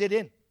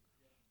 KZN.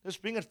 Let's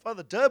bring it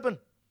further. Durban,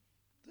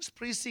 this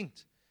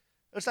precinct.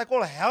 It's like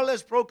all hell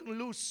has broken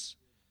loose.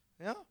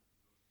 Yeah.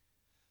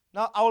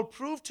 Now, I will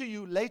prove to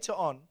you later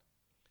on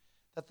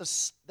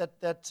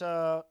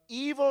that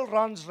evil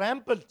runs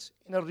rampant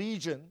in a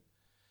region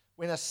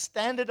when a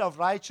standard of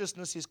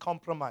righteousness is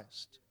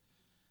compromised.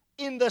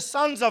 In the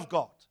sons of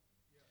God,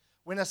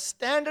 when a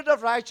standard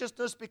of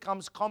righteousness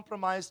becomes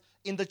compromised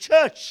in the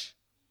church,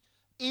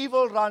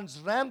 evil runs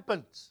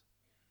rampant.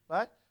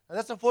 Right? And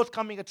that's a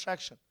forthcoming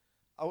attraction.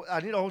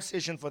 I need a whole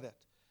session for that.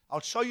 I'll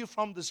show you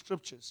from the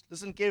scriptures.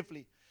 Listen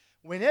carefully.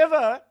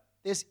 Whenever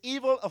there's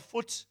evil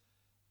afoot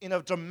in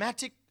a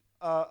dramatic,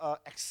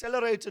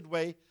 accelerated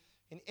way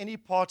in any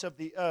part of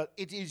the earth,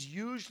 it is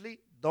usually,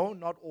 though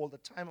not all the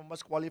time, I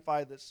must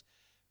qualify this,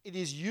 it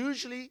is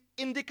usually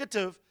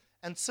indicative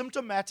and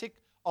symptomatic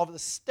of the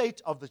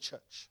state of the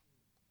church.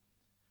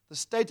 The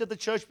state of the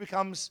church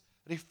becomes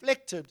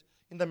reflected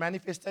in the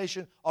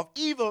manifestation of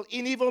evil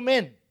in evil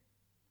men.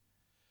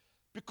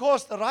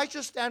 Because the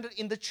righteous standard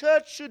in the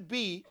church should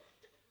be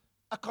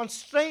a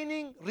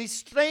constraining,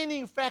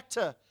 restraining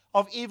factor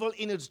of evil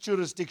in its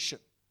jurisdiction.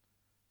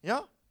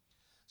 Yeah?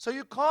 So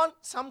you can't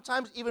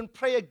sometimes even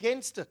pray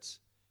against it.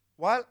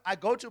 While I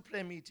go to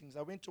prayer meetings,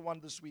 I went to one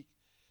this week,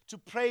 to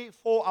pray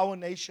for our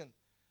nation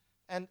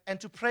and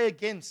to pray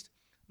against.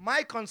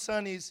 My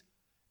concern is,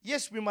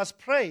 yes, we must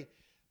pray,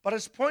 but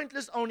it's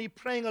pointless only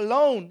praying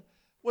alone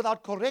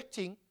without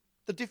correcting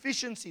the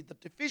deficiency. The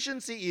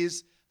deficiency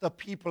is the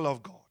people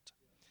of God.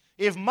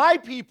 If my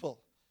people,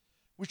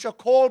 which are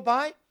called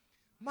by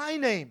my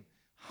name,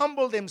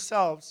 humble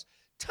themselves,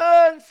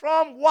 turn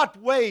from what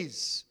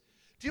ways?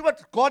 Do you know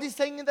what God is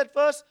saying in that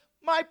verse?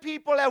 My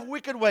people have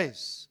wicked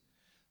ways.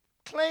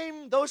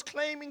 Those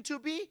claiming to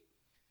be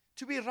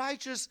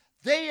righteous,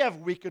 they have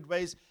wicked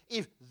ways.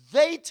 If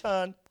they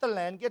turn, the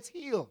land gets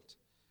healed.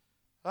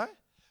 Right?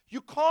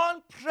 You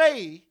can't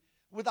pray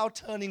without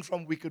turning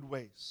from wicked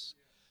ways.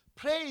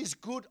 Prayer is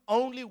good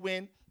only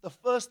when the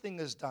first thing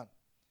is done.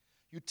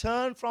 You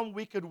turn from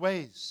wicked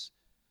ways.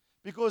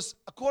 Because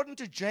according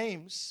to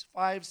James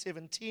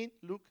 5:17,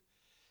 look,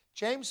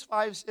 James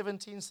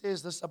 5:17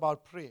 says this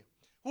about prayer.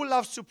 Who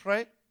loves to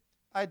pray?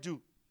 I do.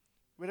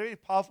 We had a very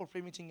powerful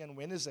prayer meeting on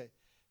Wednesday.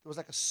 There was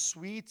like a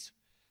sweet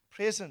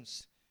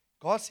presence.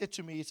 God said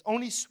to me, it's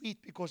only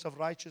sweet because of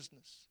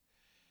righteousness.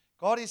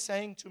 God is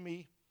saying to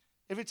me,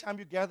 every time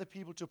you gather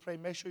people to pray,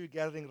 make sure you're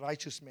gathering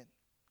righteous men.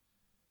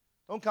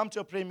 Don't come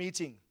to a prayer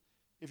meeting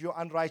if you're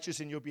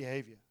unrighteous in your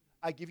behavior.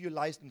 I give you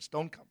license,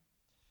 don't come.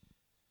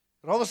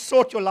 Rather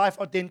sort your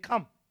life out, then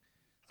come.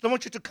 I don't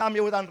want you to come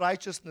here with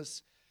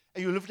unrighteousness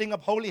and you're lifting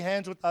up holy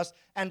hands with us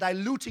and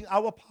diluting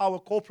our power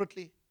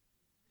corporately.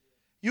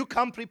 You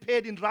come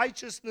prepared in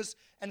righteousness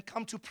and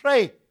come to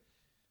pray.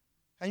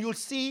 And you'll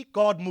see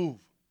God move.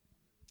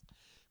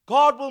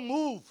 God will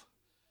move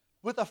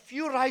with a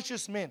few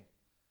righteous men.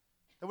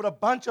 There were a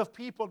bunch of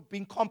people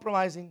being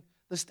compromising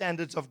the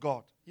standards of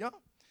God. Yeah?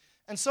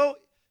 And so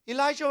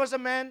Elijah was a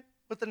man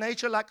with a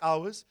nature like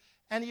ours,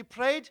 and he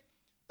prayed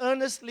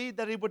earnestly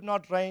that it would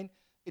not rain.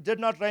 It did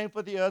not rain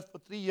for the earth for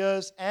 3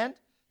 years and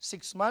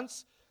 6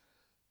 months.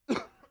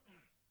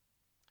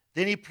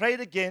 Then he prayed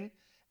again,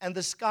 and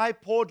the sky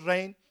poured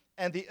rain,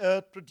 and the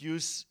earth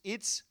produced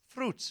its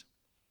fruit.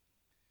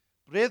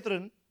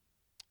 Brethren,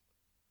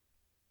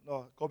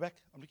 no, go back.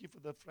 I'm looking for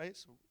the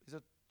phrase. Is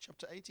it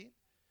chapter 18?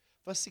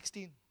 Verse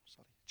 16.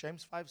 Sorry,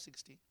 James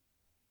 5:16.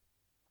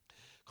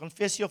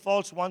 Confess your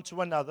faults one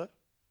to another.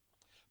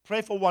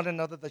 Pray for one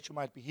another that you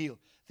might be healed.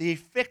 The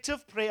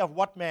effective prayer of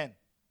what man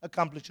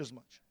accomplishes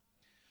much?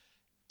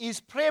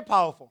 Is prayer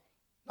powerful?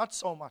 Not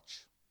so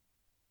much.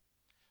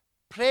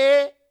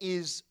 Prayer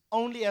is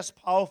only as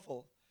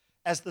powerful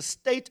as the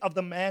state of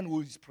the man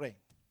who is praying.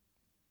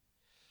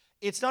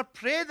 It's not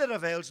prayer that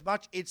avails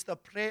much, it's the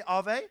prayer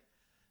of a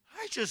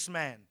righteous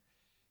man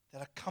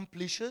that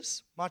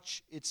accomplishes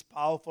much. It's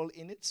powerful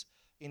in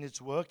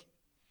its work.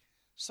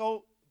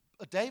 So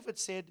David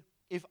said,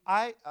 if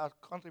I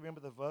can't remember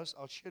the verse,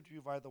 I'll share it to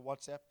you via the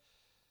WhatsApp.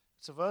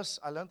 It's a verse,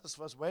 I learned this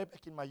verse way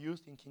back in my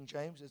youth in King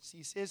James.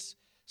 He says,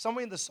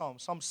 somewhere in the Psalm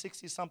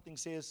 60-something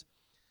says,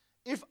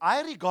 if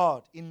I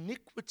regard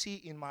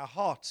iniquity in my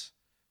heart,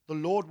 the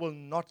Lord will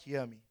not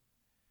hear me.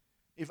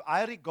 If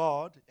I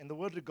regard, and the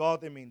word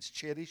regard there means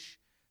cherish,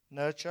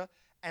 nurture,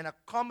 and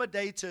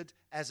accommodated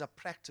as a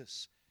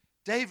practice.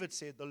 David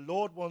said, the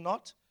Lord will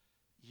not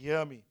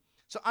hear me.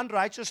 So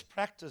unrighteous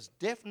practice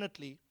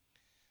definitely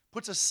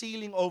puts a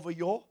ceiling over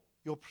your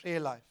prayer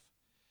life.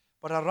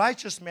 But a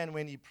righteous man,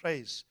 when he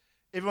prays,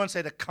 everyone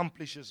said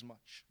accomplishes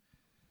much.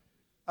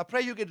 I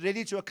pray you get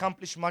ready to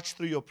accomplish much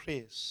through your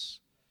prayers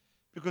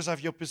because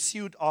of your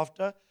pursuit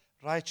after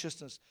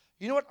righteousness.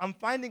 You know what? I'm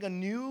finding a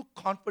new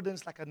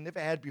confidence like I never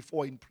had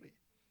before in prayer.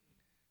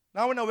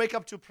 Now when I wake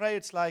up to pray,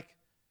 it's like,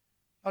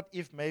 not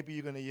if maybe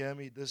you're going to hear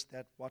me, this,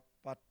 that, what,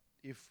 but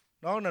if.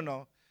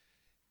 No.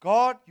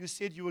 God, you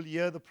said you will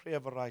hear the prayer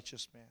of a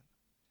righteous man.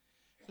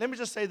 Let me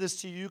just say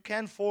this to you. You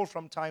can fall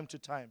from time to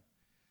time.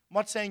 I'm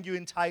not saying you're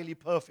entirely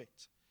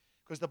perfect.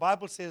 Because the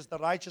Bible says the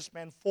righteous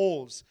man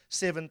falls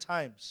 7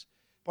 times.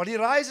 But he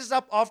rises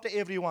up after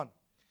every one.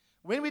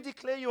 When we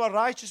declare you are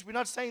righteous, we're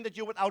not saying that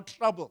you're without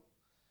trouble.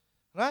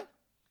 Right?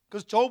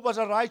 Because Job was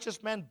a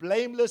righteous man,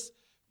 blameless.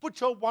 Put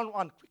Job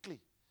 1:1 quickly.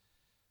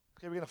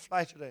 Okay, we're going to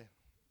fly today.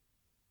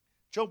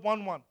 Job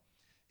 1:1.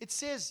 It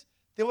says,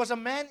 there was a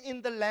man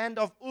in the land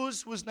of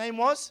Uz whose name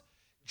was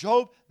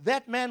Job.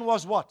 That man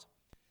was what?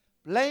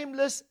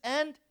 Blameless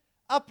and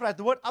upright.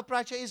 The word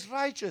upright here is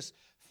righteous.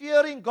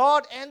 Fearing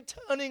God and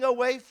turning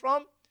away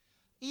from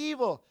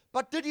evil.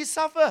 But did he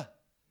suffer?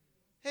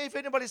 Hey, if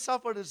anybody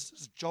suffered,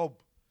 it's Job.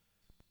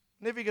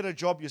 Never get a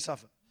job, you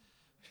suffer.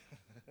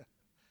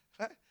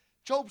 Right?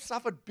 Job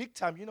suffered big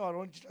time. You know, I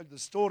want to tell you the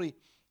story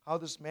how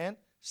this man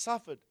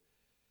suffered.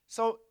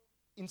 So,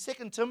 in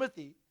 2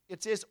 Timothy,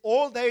 it says,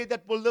 all they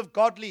that will live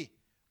godly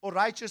or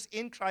righteous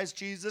in Christ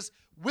Jesus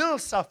will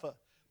suffer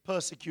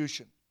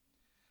persecution.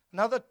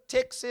 Another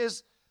text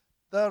says,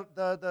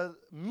 the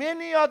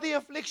many are the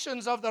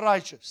afflictions of the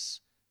righteous.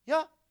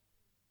 Yeah?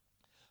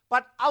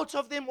 But out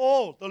of them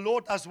all, the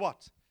Lord does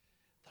what?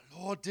 The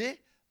Lord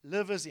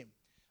delivers him.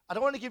 I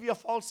don't want to give you a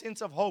false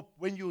sense of hope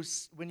when you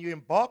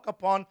embark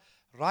upon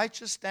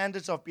righteous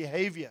standards of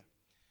behavior.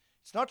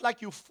 It's not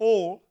like you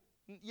fall.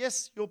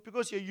 Yes,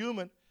 because you're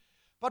human.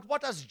 But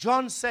what does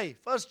John say?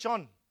 1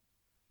 John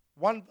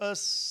 1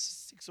 verse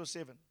 6 or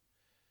 7.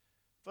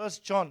 1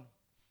 John.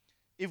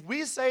 If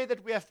we say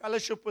that we have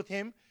fellowship with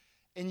him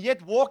and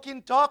yet walk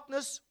in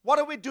darkness, what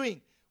are we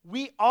doing?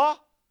 We are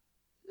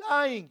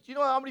lying. Do you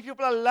know how many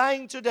people are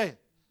lying today?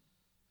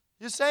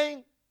 You're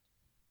saying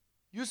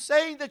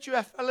that you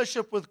have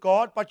fellowship with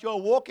God, but you're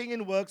walking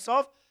in works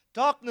of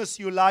darkness,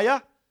 you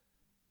liar.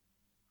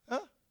 Huh?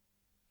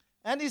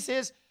 And he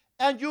says,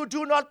 and you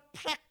do not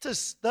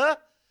practice the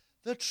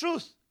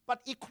truth.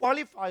 But he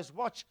qualifies.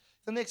 Watch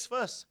the next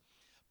verse.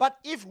 But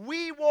if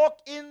we walk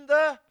in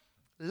the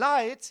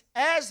light,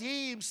 as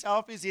he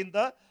himself is in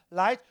the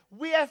light,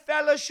 we have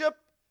fellowship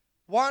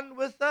one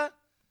with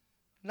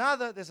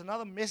another. There's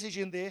another message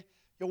in there.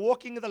 Your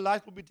walking in the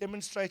light will be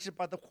demonstrated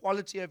by the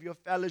quality of your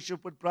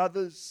fellowship with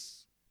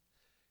brothers.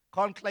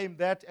 Can't claim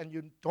that, and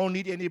you don't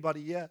need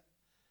anybody here.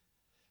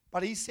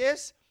 But he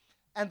says,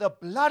 and the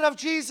blood of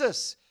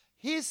Jesus,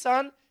 his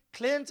Son,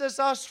 cleanses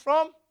us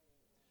from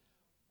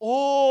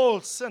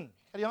all sin.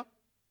 Carry on.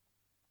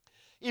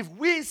 If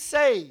we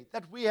say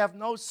that we have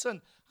no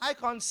sin, I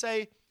can't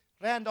say,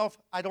 Randolph,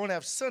 I don't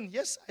have sin.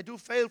 Yes, I do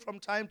fail from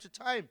time to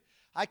time.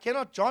 I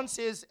cannot, John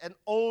says, an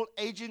old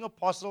aging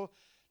apostle,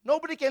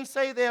 nobody can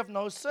say they have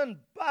no sin.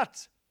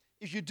 But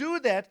if you do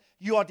that,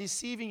 you are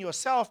deceiving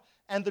yourself,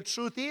 and the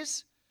truth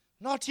is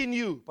not in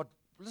you. But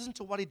listen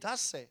to what he does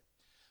say.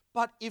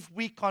 But if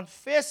we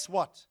confess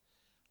what?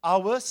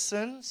 Our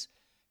sins,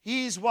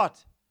 he is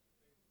what?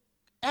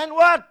 And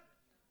what?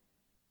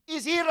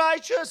 Is he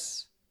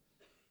righteous?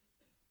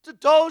 To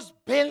those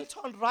bent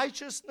on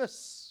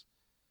righteousness.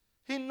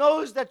 He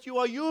knows that you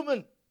are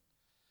human.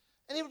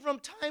 And even from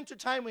time to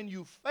time when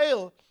you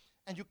fail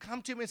and you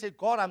come to him and say,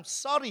 God, I'm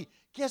sorry.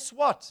 Guess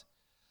what?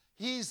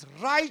 He is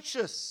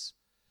righteous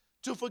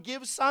to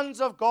forgive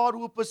sons of God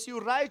who pursue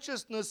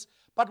righteousness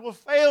but will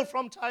fail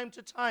from time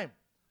to time.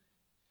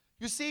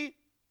 You see,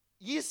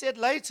 he said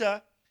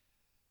later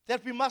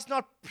that we must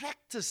not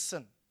practice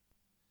sin.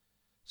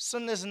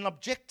 Sin is an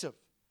objective.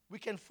 We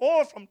can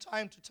fall from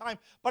time to time,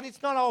 but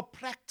it's not our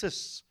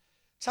practice.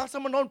 Tell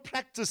someone, don't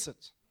practice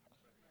it.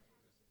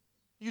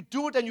 You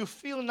do it and you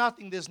feel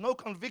nothing. There's no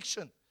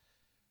conviction.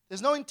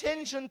 There's no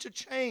intention to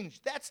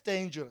change. That's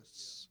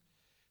dangerous.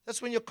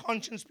 That's when your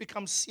conscience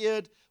becomes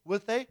seared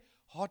with a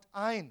hot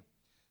iron.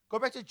 Go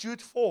back to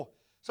Jude 4.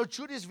 So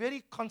Jude is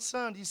very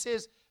concerned. He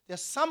says,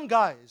 there's some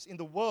guys in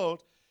the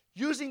world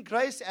using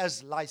grace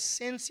as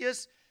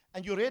licentious,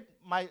 and you read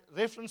my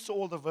reference to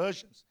all the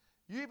versions.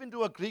 You even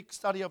do a Greek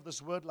study of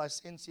this word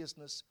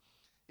licentiousness.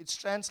 It's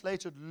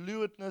translated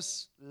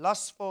lewdness,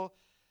 lustful,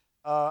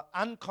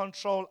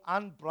 uncontrolled,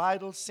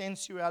 unbridled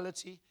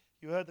sensuality.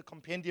 You heard the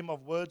compendium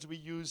of words we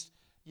used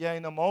here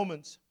in a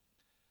moment.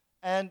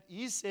 And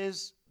he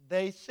says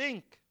they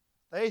think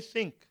they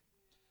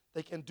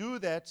can do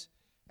that,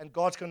 and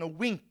God's going to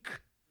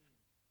wink.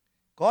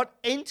 God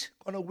ain't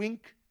going to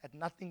wink at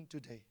nothing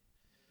today.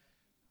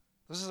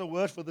 This is a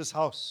word for this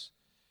house.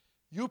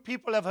 You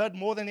people have heard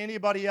more than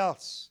anybody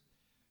else.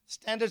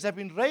 Standards have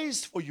been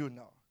raised for you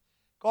now.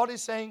 God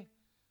is saying,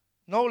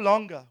 no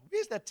longer.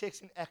 Where's that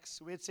text in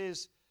Acts where it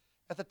says,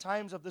 at the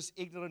times of this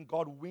ignorant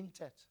God winked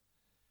at.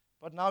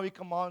 But now he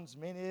commands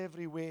men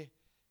everywhere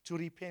to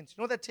repent.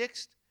 You know that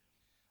text?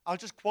 I'll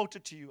just quote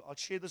it to you. I'll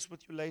share this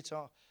with you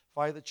later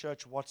via the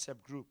church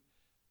WhatsApp group.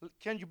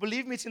 Can you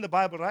believe me? It's in the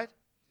Bible, right?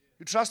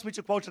 You trust me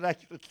to quote it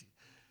accurately.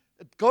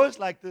 It goes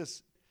like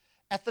this.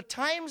 At the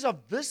times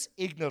of this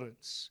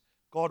ignorance,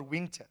 God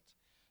winked at.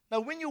 Now,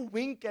 when you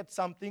wink at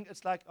something,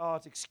 it's like, oh,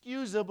 it's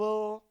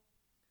excusable,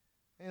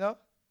 you know.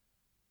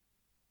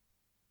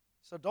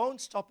 So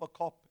don't stop a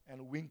cop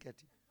and wink at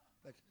him.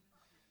 Like,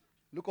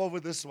 look over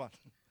this one.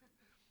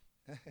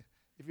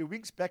 If he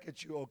winks back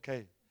at you,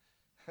 okay.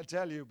 I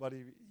tell you,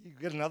 buddy, you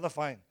get another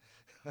fine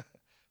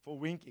for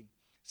winking.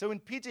 So when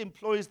Peter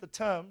employs the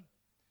term,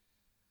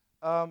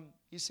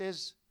 he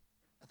says,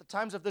 at the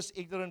times of this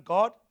ignorant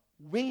God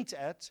winked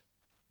at,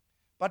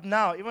 but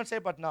now, everyone say,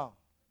 but now.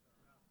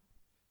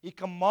 He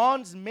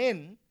commands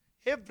men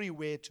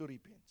everywhere to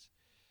repent.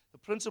 The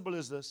principle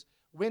is this: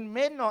 when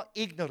men are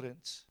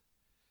ignorant,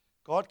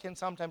 God can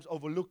sometimes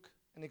overlook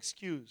and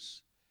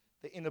excuse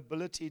the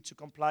inability to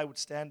comply with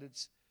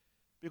standards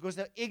because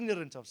they're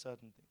ignorant of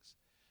certain things.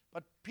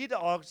 But Peter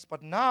asks,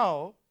 but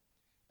now,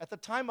 at the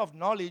time of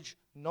knowledge,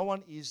 no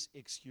one is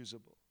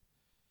excusable.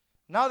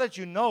 Now that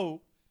you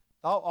know,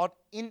 thou art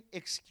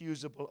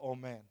inexcusable, O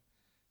man,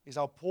 is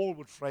how Paul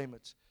would frame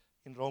it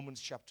in Romans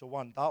chapter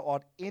 1. Thou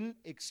art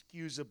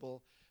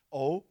inexcusable,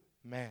 O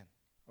man.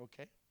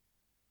 Okay?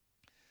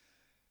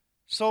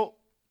 So,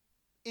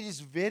 it is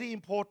very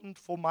important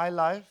for my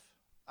life.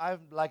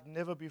 I've like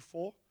never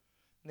before.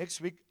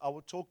 Next week, I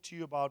will talk to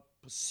you about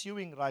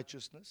pursuing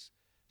righteousness.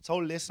 It's a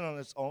whole lesson on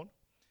its own.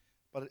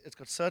 But it's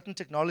got certain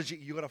technology.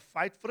 You've got to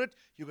fight for it.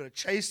 You've got to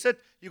chase it.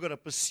 You've got to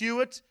pursue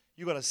it.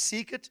 You've got to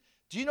seek it.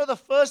 Do you know the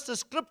first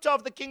descriptor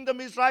of the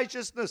kingdom is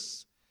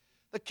righteousness?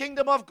 The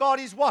kingdom of God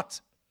is what?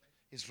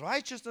 Is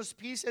righteousness,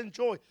 peace, and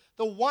joy.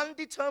 The one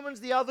determines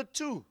the other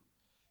two.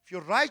 If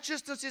your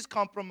righteousness is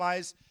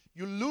compromised,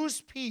 you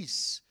lose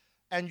peace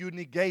and you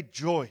negate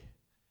joy.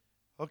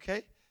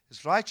 Okay?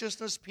 It's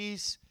righteousness,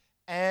 peace,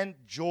 and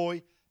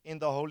joy in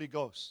the Holy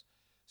Ghost.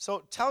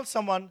 So tell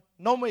someone,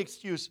 no more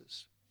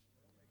excuses.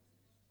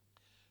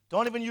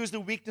 Don't even use the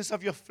weakness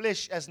of your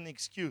flesh as an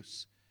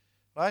excuse.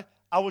 Right?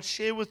 I will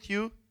share with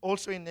you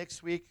also in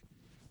next week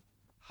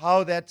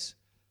how that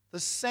the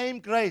same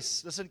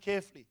grace, listen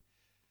carefully,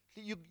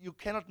 you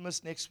cannot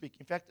miss next week.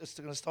 In fact, it's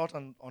going to start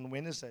on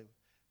Wednesday.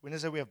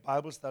 Wednesday we have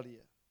Bible study here.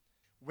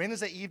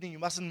 Wednesday evening, you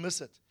mustn't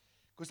miss it.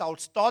 Because I will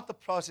start the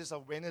process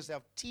of Wednesday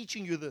of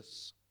teaching you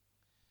this.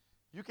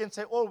 You can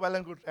say, oh, well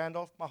and good,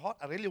 Randolph, my heart,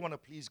 I really want to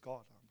please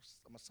God.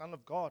 I'm a son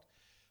of God.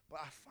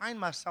 But I find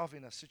myself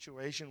in a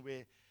situation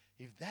where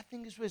if that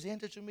thing is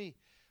presented to me,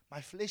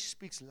 my flesh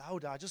speaks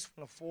louder. I just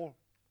want to fall.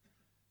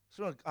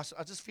 So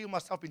I just feel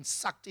myself being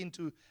sucked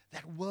into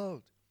that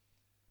world.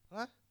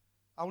 Right?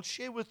 I will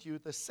share with you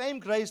the same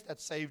grace that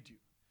saved you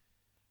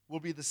will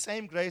be the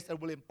same grace that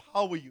will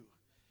empower you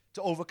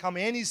to overcome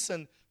any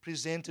sin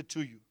presented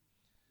to you.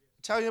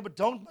 I tell you, but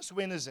don't miss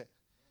Wednesday.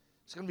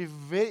 It's going to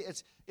be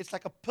it's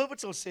like a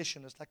pivotal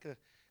session. It's like a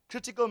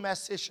critical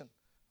mass session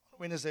on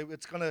Wednesday.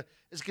 It's going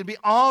to be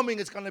arming.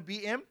 It's going to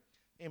be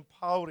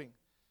empowering.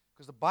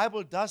 Because the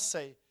Bible does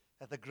say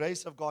that the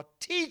grace of God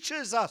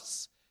teaches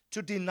us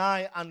to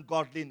deny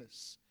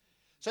ungodliness.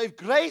 So if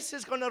grace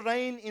is going to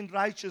reign in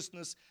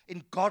righteousness,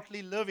 in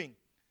godly living,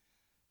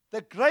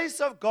 the grace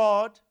of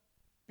God,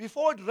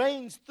 before it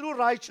reigns through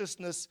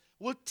righteousness,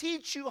 will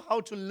teach you how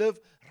to live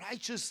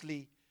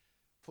righteously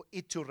for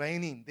it to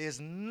reign in. There's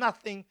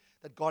nothing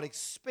that God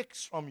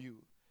expects from you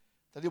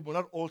that it will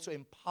not also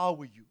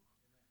empower you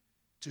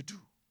to do.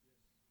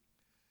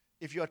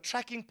 If you are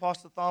tracking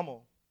Pastor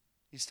Thamo,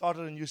 he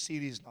started a new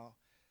series now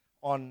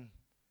on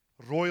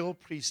royal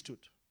priesthood.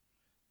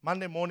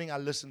 Monday morning I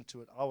listened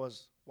to it. I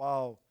was,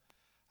 wow.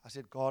 I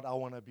said, God, I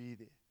want to be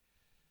there.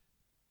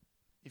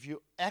 If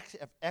you have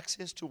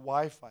access to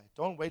Wi-Fi,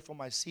 don't wait for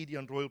my CD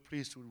on royal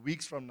priesthood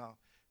weeks from now.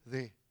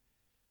 There.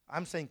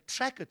 I'm saying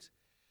track it.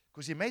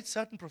 Because he made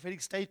certain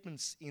prophetic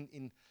statements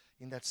in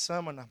that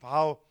sermon of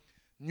how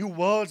new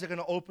worlds are going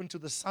to open to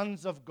the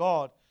sons of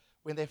God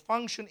when they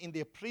function in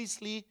their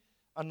priestly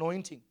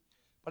anointing.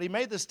 But he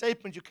made the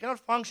statement, you cannot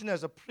function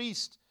as a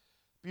priest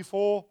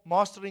before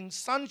mastering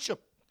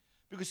sonship.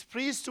 Because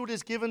priesthood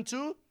is given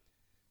to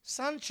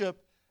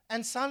sonship,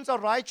 and sons are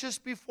righteous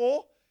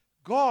before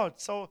God.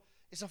 So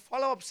it's a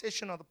follow-up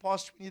session of the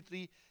past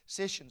 23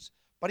 sessions.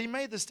 But he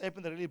made the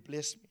statement that really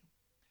blessed me.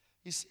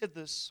 He said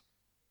this,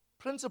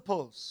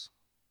 principles,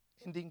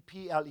 ending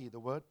P-L-E, the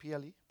word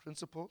P-L-E,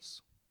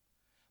 principles,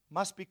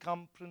 must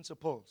become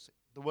principles,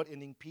 the word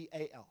ending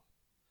P-A-L,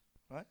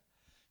 right?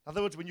 In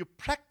other words, when you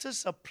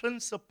practice a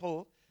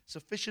principle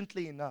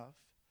sufficiently enough,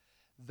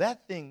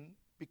 that thing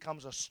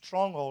becomes a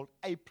stronghold,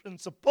 a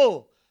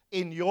principle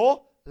in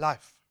your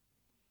life,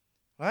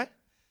 right?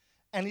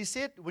 And he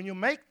said, when you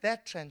make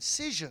that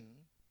transition,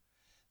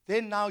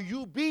 then now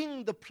you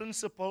being the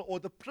principle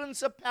or the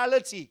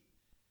principality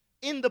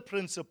in the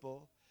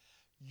principle,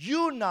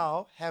 you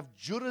now have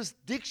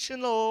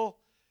jurisdictional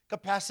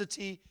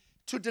capacity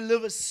to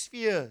deliver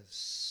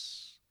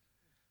spheres,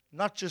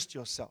 not just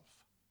yourself.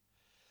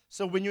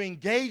 So when you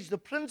engage the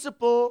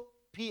principle,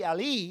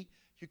 P-L-E,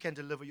 you can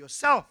deliver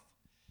yourself.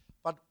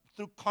 But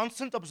through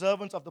constant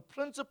observance of the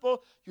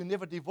principle, you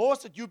never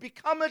divorce it. You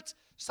become it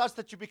such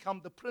that you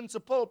become the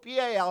principle,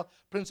 P-A-L,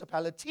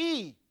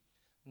 principality.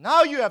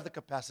 Now you have the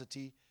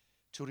capacity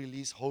to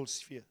release whole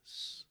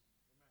spheres.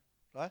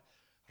 Right?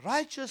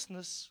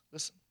 Righteousness,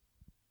 listen.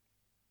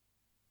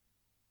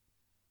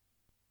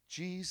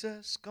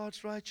 Jesus,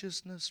 God's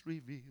righteousness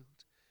revealed.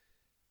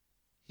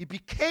 He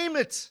became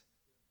it.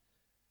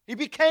 He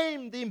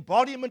became the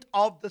embodiment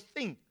of the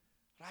thing,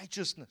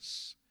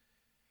 righteousness.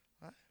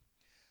 Right?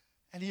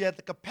 And he had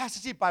the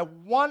capacity by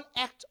one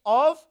act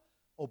of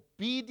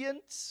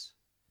obedience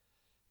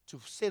to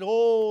set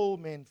all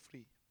men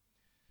free.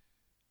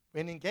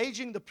 When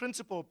engaging the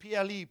principle,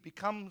 PLE,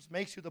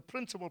 makes you the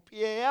principle,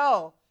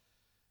 PAL,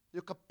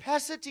 your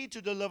capacity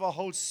to deliver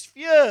whole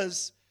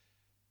spheres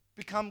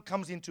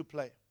comes into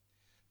play.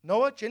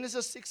 Noah,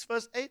 Genesis 6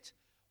 verse 8,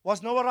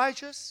 was Noah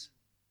righteous?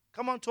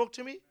 Come on, talk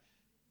to me.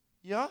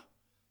 Yeah?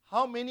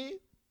 How many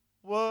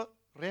were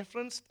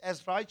referenced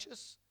as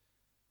righteous?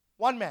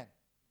 One man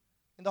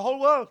in the whole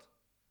world.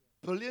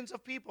 Billions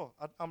of people.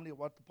 I don't know how many,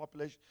 what the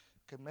population,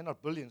 okay, maybe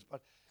not billions,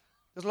 but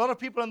there's a lot of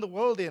people in the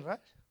world then, right?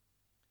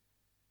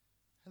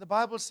 And the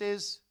Bible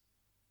says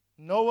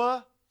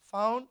Noah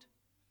found,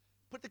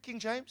 put the King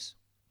James,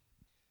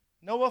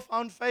 Noah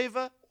found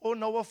favor or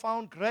Noah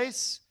found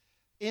grace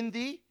in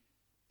the,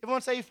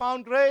 everyone say he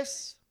found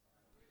grace?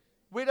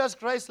 Where does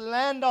grace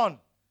land on?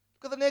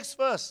 Look at the next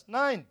verse,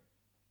 9.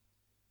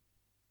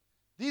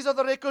 These are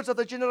the records of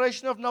the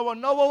generation of Noah.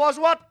 Noah was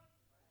what?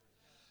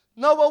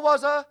 Noah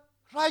was a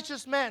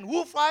righteous man.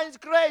 Who finds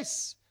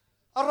grace?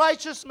 A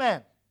righteous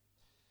man.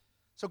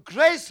 So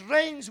grace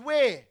reigns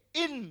where?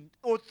 In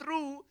or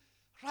through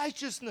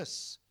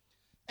righteousness.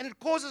 And it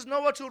causes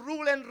Noah to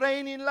rule and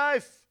reign in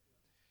life.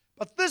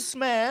 But this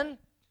man,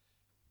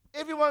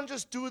 everyone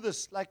just do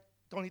this. Like,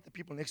 don't hit the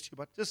people next to you,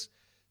 but just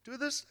do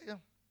this. Yeah.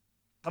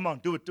 Come on,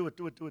 do it.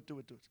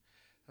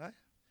 Right?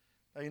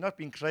 Now, you're not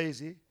being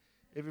crazy.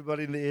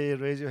 Everybody in the air,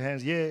 raise your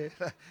hands. Yeah.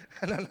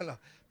 No.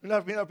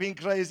 We're not being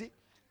crazy.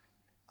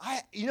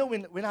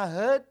 When I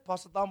heard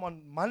Pastor Tom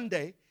on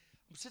Monday,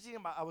 I'm sitting,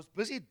 I was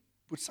busy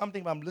with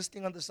something, but I'm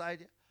listening on the side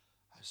here.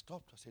 I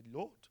stopped. I said,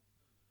 Lord,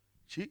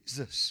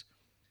 Jesus.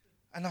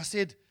 And I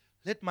said,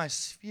 let my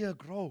sphere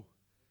grow.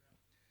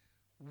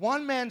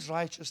 One man's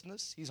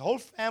righteousness, his whole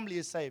family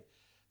is saved.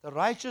 The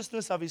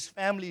righteousness of his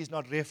family is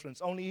not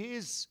referenced, only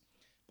his,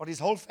 but his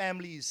whole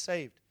family is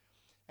saved.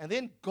 And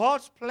then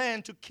God's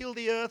plan to kill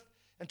the earth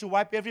and to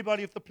wipe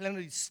everybody off the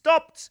planet is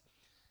stopped,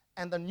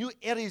 and the new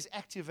era is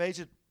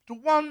activated to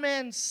one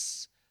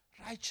man's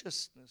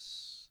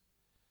righteousness.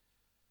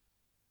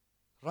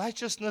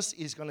 Righteousness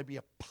is going to be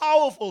a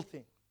powerful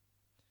thing.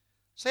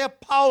 Say a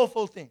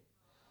powerful thing.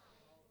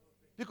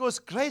 Because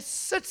grace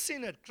sits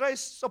in it.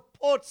 Grace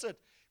supports it.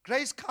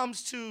 Grace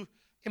comes to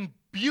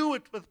imbue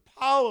it with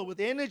power, with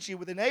energy,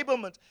 with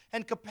enablement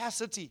and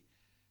capacity.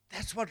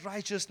 That's what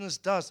righteousness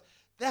does.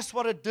 That's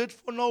what it did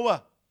for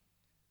Noah.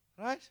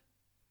 Right?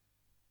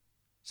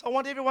 So I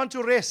want everyone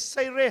to rest.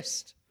 Say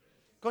rest.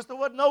 Because the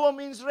word Noah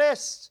means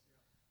rest.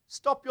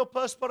 Stop your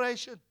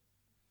perspiration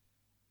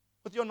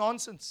with your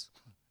nonsense.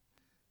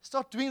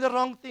 Stop doing the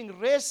wrong thing.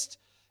 Rest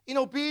in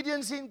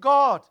obedience in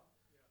God.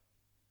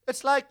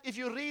 It's like if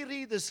you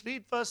reread this,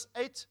 read verse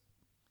 8.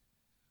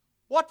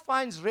 What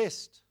finds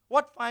rest?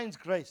 What finds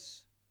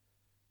grace?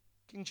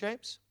 King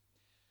James.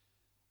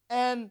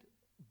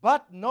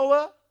 But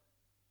Noah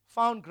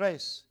found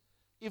grace.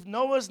 If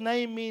Noah's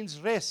name means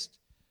rest,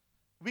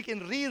 we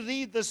can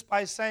reread this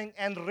by saying,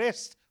 and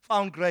rest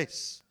found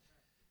grace.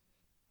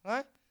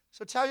 Right?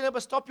 So tell your neighbor,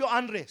 stop your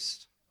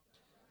unrest.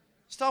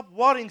 Stop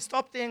worrying.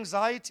 Stop the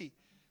anxiety.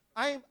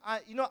 I'm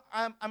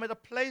at a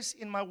place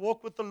in my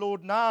walk with the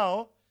Lord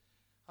now.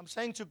 I'm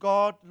saying to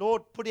God,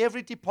 Lord, put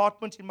every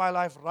department in my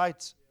life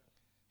right.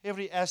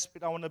 Every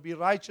aspect. I want to be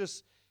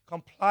righteous,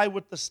 comply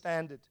with the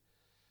standard.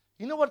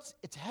 You know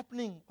it's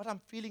happening, what I'm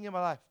feeling in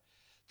my life?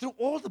 Through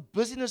all the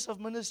busyness of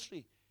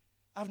ministry,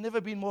 I've never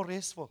been more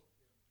restful.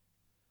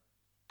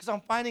 Because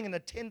I'm finding an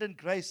attendant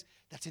grace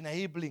that's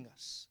enabling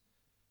us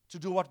to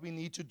do what we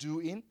need to do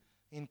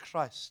in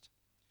Christ.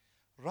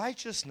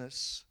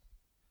 Righteousness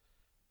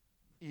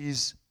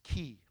is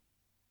key.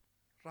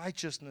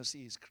 Righteousness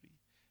is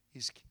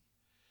key.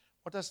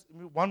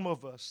 One more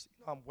verse.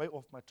 I'm way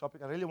off my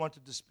topic. I really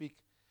wanted to speak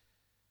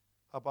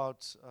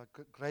about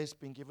grace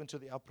being given to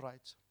the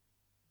upright.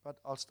 But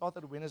I'll start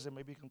at Wednesday,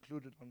 maybe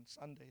conclude it on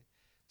Sunday.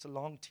 It's a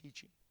long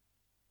teaching.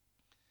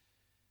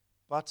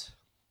 But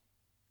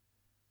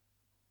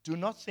do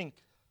not think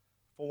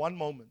for one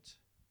moment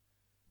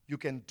you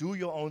can do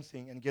your own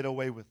thing and get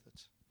away with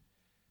it.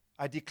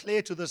 I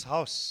declare to this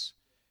house,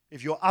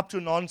 if you're up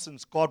to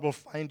nonsense, God will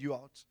find you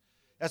out.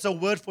 That's a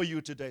word for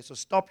you today. So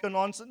stop your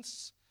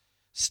nonsense.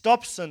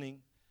 Stop sinning.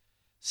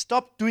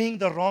 Stop doing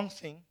the wrong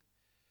thing.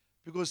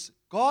 Because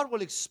God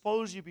will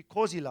expose you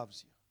because He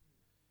loves you.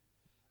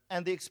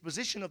 And the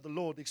exposition of the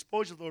Lord, the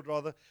exposure of the Lord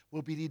rather,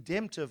 will be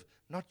redemptive,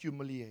 not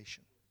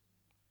humiliation.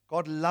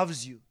 God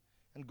loves you.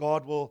 And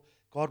God will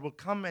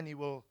come and He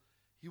will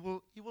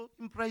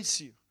embrace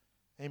you.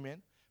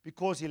 Amen.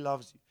 Because He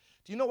loves you.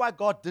 Do you know why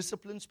God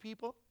disciplines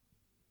people?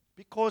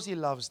 Because He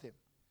loves them.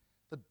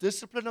 The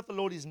discipline of the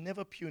Lord is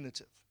never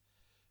punitive.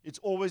 It's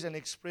always an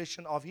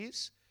expression of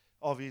His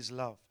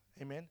love.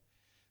 Amen.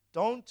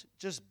 don't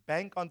just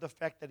bank on the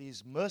fact that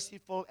He's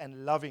merciful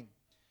and loving.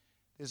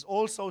 There's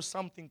also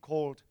something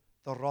called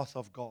the wrath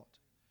of God.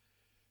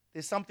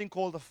 There's something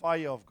called the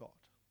fire of God.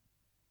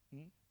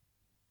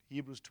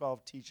 Hebrews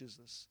 12 teaches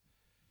this.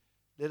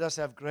 Let us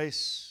have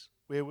grace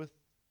wherewith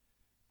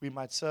we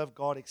might serve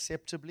God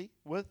acceptably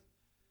with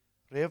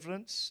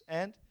reverence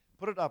and,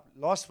 put it up,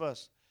 last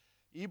verse,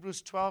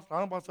 Hebrews 12,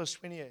 round about verse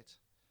 28.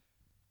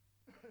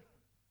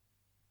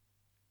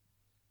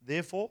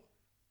 Therefore,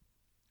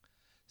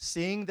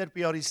 seeing that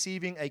we are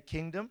receiving a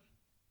kingdom,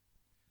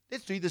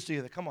 let's read this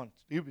together. Come on.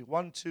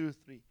 1, 2,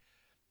 3.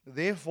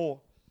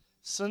 Therefore,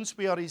 since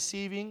we are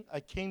receiving a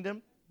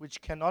kingdom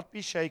which cannot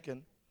be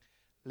shaken,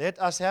 let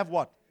us have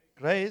what?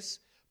 Grace,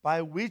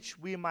 by which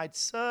we might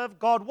serve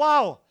God.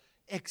 Wow!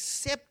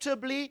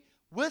 Acceptably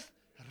with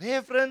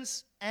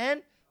reverence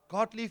and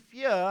godly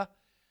fear.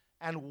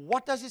 And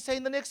what does he say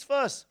in the next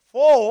verse?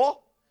 For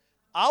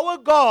our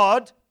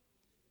God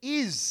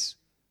is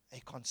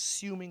a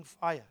consuming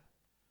fire.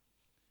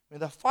 When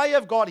the fire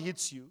of God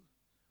hits you,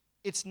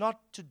 it's not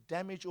to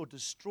damage or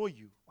destroy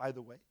you, by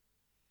the way.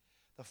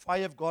 The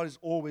fire of God is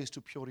always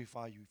to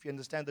purify you. If you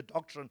understand the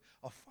doctrine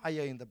of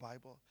fire in the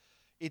Bible,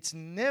 it's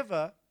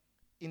never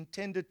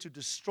intended to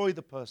destroy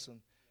the person.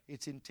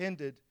 It's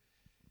intended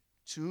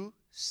to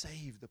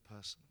save the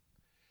person.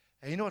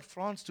 And you know what?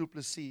 Frans du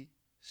Plessis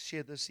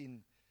shared this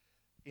in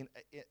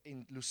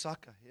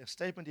Lusaka, a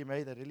statement he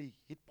made that really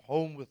hit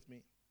home with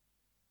me.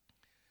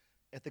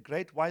 At the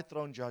great white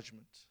throne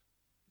judgment,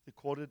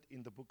 recorded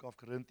in the book of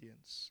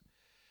Corinthians,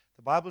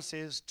 the Bible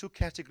says 2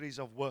 categories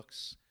of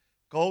works: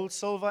 gold,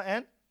 silver,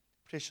 and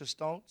precious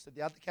stones. And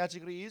the other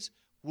category is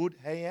wood,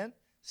 hay, and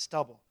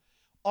stubble.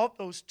 Of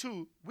those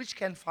two, which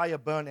can fire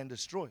burn and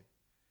destroy?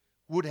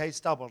 Wood, hay,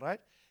 stubble,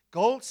 right?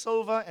 Gold,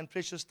 silver, and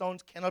precious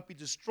stones cannot be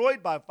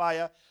destroyed by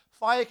fire.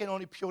 Fire can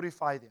only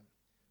purify them,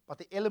 but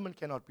the element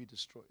cannot be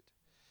destroyed.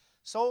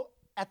 So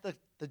at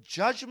the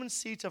judgment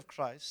seat of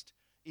Christ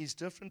is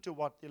different to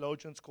what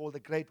theologians call the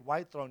great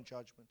white throne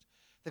judgment.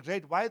 The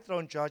great white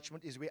throne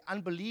judgment is where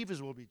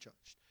unbelievers will be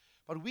judged.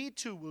 But we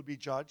too will be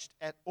judged,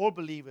 at all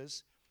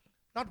believers,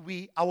 not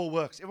we, our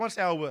works. Everyone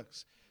say our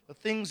works. The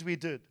things we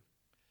did.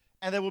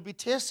 And they will be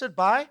tested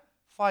by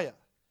fire.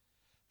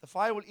 The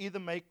fire will either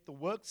make the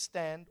works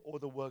stand or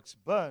the works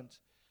burnt.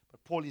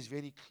 But Paul is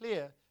very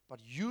clear, but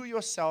you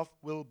yourself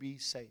will be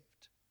saved.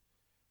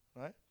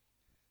 Right?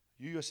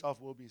 You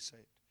yourself will be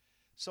saved.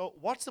 So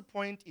what's the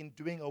point in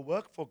doing a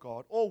work for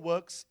God, or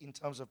works in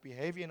terms of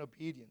behavior and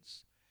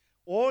obedience,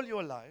 all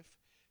your life,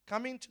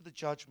 coming to the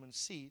judgment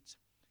seat,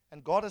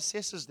 and God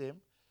assesses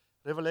them?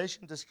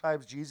 Revelation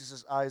describes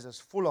Jesus' eyes as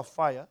full of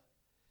fire.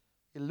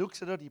 He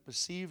looks at it, he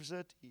perceives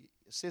it, he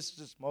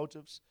assesses its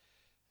motives,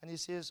 and he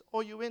says,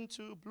 oh, you went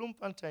to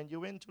Bloemfontein,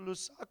 you went to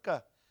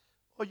Lusaka,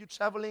 or you're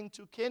traveling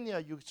to Kenya,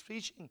 you're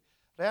preaching.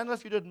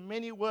 Randolph, you did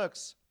many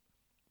works,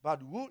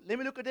 but let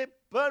me look at them,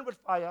 burn with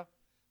fire.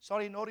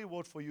 Sorry, no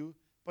reward for you,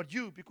 but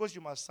you, because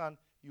you're my son,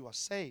 you are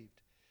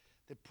saved.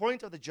 The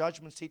point of the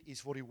judgment seat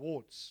is for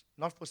rewards,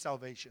 not for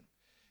salvation.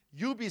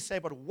 You'll be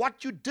saved, but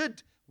what you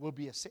did will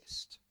be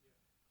assessed.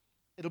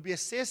 It'll be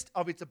assessed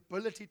of its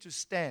ability to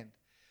stand.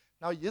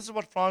 Now, this is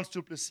what Frans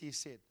du Plessis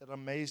said that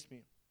amazed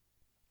me.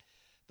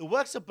 The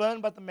works are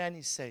burned, but the man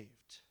is saved.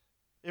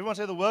 Everyone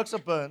say the works are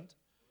burned,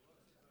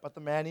 but the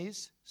man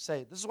is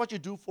saved. This is what you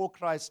do for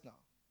Christ now.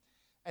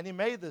 And he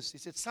made this. He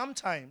said,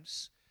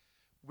 sometimes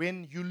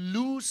when you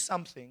lose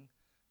something,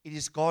 it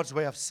is God's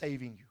way of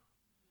saving you.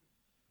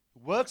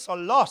 Works are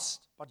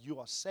lost, but you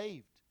are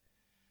saved.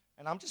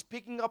 And I'm just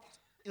picking up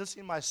this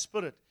in my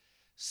spirit.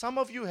 Some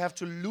of you have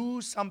to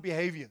lose some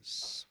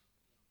behaviors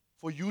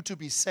for you to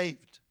be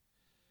saved.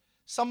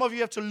 Some of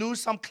you have to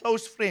lose some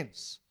close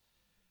friends.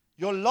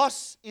 Your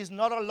loss is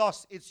not a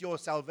loss, it's your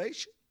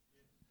salvation.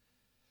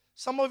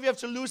 Some of you have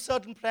to lose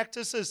certain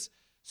practices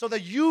so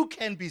that you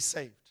can be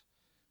saved.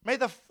 May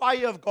the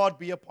fire of God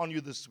be upon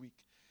you this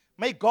week.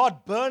 May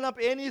God burn up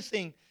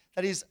anything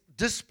that is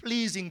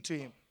displeasing to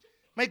Him.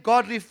 May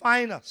God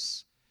refine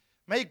us.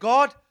 May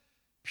God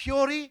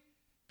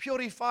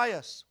purify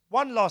us.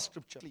 One last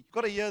scripture. You've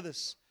got to hear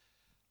this.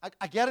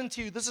 I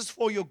guarantee you this is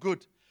for your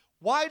good.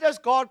 Why does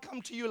God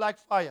come to you like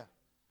fire?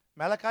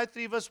 Malachi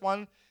 3 verse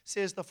 1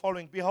 says the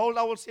following: Behold,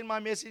 I will send my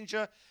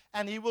messenger,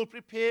 and he will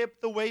prepare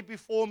the way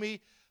before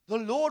me. The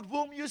Lord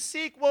whom you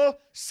seek will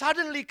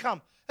suddenly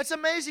come. It's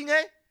amazing,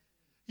 eh?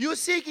 You're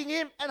seeking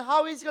Him, and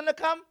how He's going to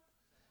come?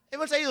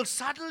 Everyone say He'll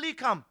suddenly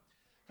come.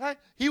 Right?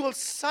 He will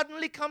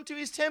suddenly come to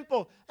His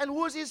temple. And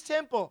who is His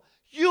temple?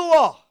 You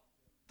are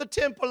the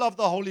temple of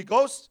the Holy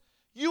Ghost.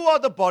 You are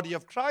the body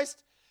of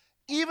Christ.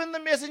 Even the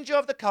messenger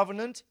of the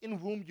covenant, in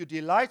whom you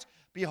delight.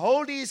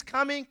 Behold, He is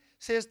coming,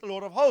 says the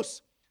Lord of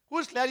hosts.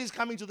 Who's glad He's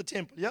coming to the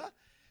temple? Yeah?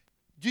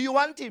 Do you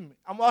want Him?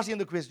 I'm asking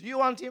the question. Do you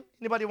want Him?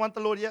 Anybody want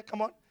the Lord here?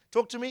 Come on,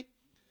 talk to me.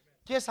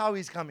 Guess how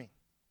He's coming?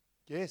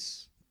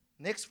 Guess.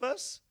 Next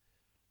verse.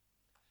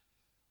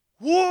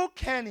 Who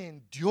can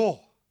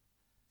endure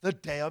the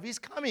day of His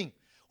coming?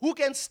 Who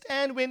can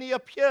stand when He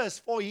appears?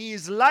 For He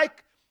is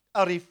like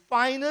a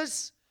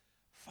refiner's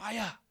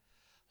fire,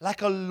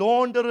 like a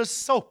launderer's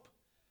soap.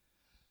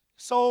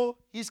 So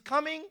he's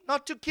coming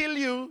not to kill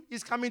you,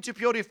 he's coming to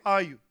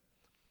purify you.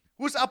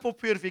 Who's up for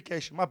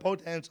purification? My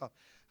both hands up.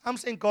 I'm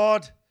saying,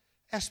 God,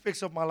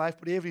 aspects of my life,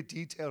 put every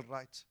detail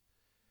right.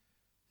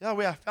 Yeah,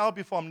 where I fell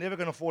before, I'm never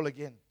going to fall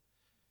again.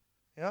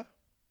 Yeah?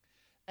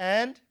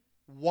 And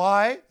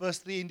why, verse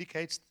 3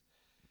 indicates,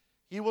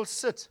 he will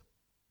sit.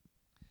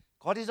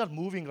 God is not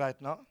moving right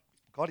now.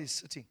 God is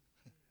sitting.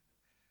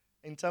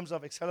 In terms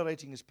of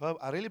accelerating his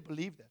purpose, I really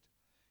believe that.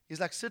 He's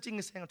like sitting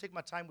and saying, I'll take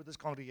my time with this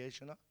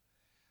congregation. Huh?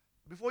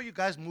 Before you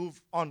guys move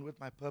on with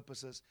my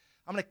purposes,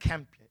 I'm going to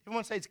camp here.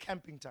 Everyone say it's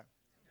camping time.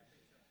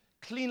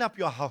 Clean up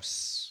your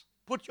house.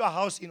 Put your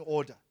house in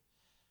order,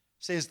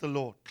 says the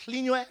Lord.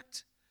 Clean your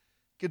act.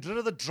 Get rid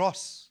of the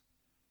dross.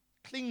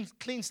 Clean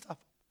stuff.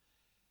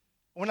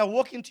 When I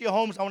walk into your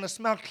homes, I want to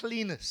smell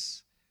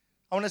cleanness.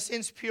 I want to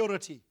sense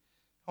purity.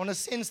 I want to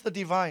sense the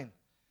divine.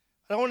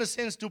 I don't want to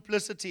sense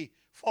duplicity,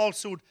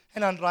 falsehood,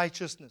 and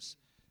unrighteousness.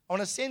 I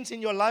want to sense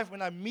in your life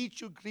when I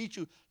meet you, greet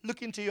you,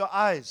 look into your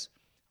eyes.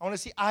 I want to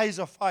see eyes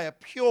of fire,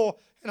 pure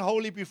and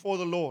holy before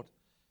the Lord.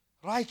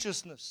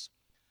 Righteousness.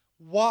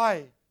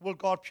 Why will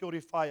God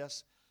purify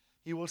us?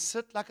 He will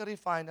sit like a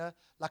refiner,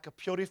 like a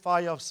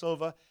purifier of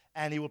silver,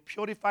 and he will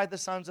purify the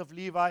sons of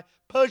Levi,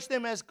 purge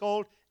them as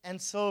gold and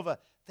silver,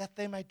 that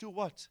they may do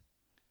what?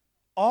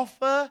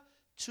 Offer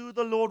to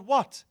the Lord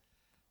what?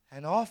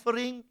 An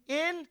offering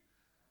in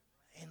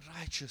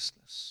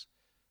righteousness.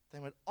 They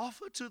would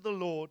offer to the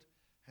Lord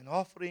an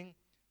offering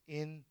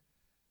in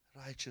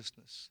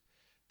righteousness.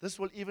 This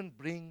will even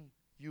bring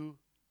you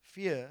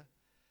fear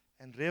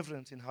and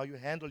reverence in how you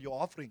handle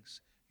your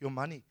offerings, your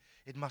money.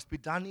 It must be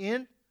done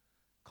in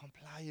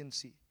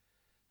compliancy,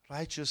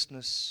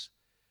 righteousness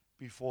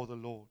before the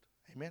Lord.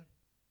 Amen.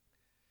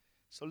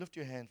 So lift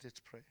your hands,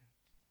 let's pray.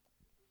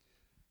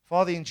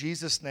 Father, in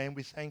Jesus' name,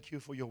 we thank you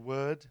for your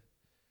word.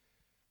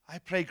 I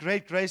pray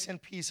great grace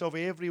and peace over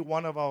every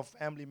one of our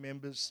family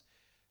members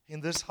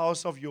in this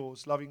house of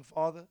yours, loving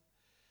Father.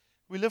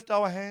 We lift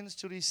our hands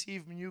to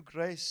receive new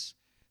grace.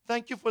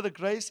 Thank you for the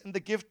grace and the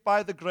gift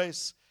by the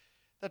grace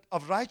that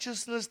of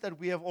righteousness that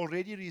we have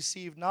already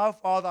received. Now,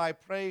 Father, I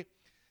pray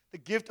the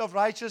gift of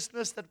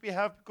righteousness that we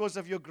have because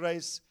of your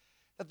grace,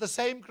 that the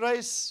same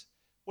grace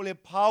will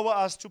empower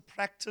us to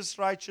practice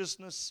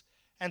righteousness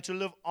and to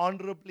live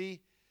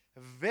honorably,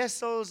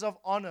 vessels of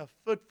honor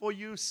fit for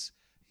use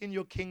in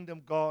your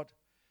kingdom, God.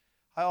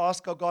 I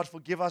ask, oh God,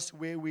 forgive us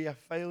where we have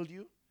failed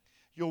you.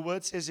 Your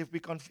word says if we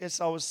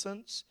confess our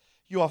sins,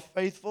 you are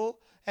faithful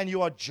and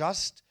you are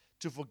just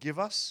to forgive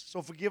us.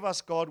 So forgive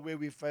us, God, where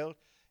we failed.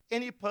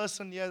 Any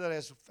person here that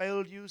has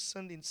failed you,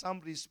 sinned in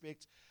some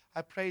respect,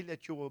 I pray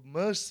that your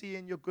mercy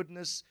and your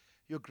goodness,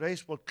 your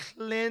grace will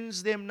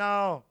cleanse them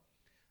now.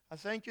 I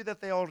thank you that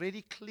they are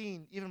already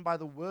clean, even by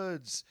the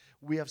words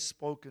we have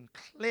spoken.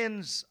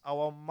 Cleanse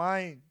our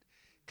mind,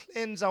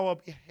 cleanse our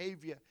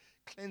behavior,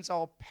 cleanse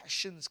our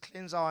passions,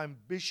 cleanse our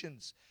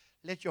ambitions.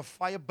 Let your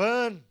fire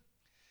burn,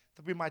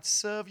 that we might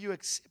serve you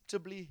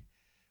acceptably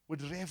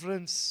with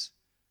reverence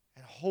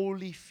and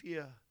holy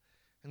fear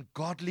and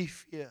godly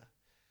fear.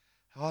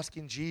 I ask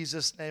in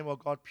Jesus' name, oh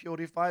God,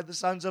 purify the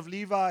sons of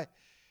Levi,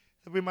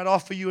 that we might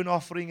offer you an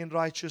offering in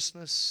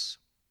righteousness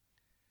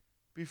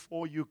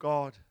before you,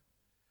 God.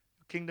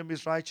 Your kingdom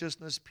is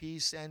righteousness,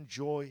 peace, and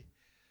joy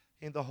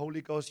in the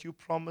Holy Ghost. You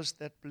promised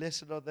that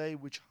blessed are they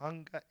which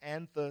hunger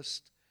and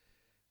thirst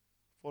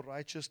for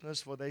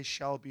righteousness, for they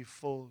shall be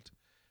filled.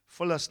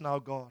 Fill us now,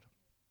 God,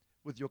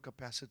 with your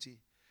capacity.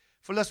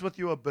 Fill us with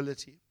your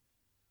ability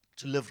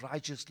to live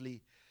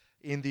righteously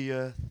in the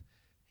earth,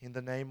 in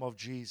the name of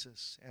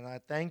Jesus. And I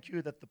thank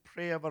you that the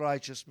prayer of a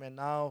righteous man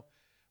now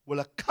will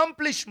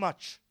accomplish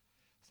much.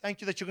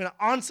 Thank you that you're going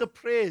to answer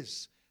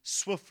prayers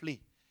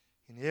swiftly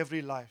in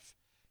every life,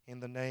 in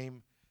the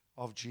name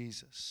of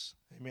Jesus.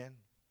 Amen.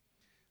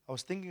 I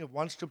was thinking of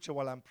one scripture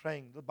while I'm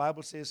praying. The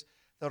Bible says,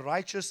 the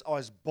righteous are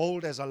as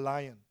bold as a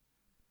lion,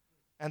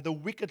 and the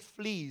wicked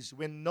flees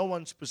when no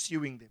one's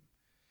pursuing them.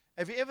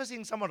 Have you ever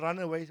seen someone run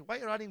away? Why are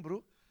you running,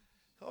 bro?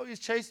 Oh, he's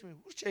chasing me.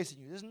 Who's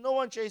chasing you? There's no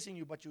one chasing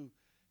you, but you're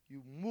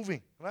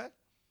moving, right?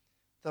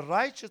 The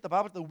righteous, the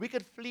Bible, the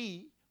wicked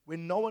flee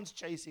when no one's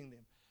chasing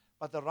them.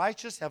 But the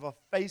righteous have a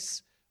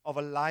face of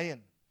a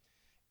lion.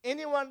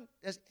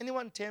 Has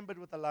anyone tampered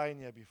with a lion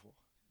here before?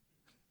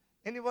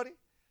 Anybody?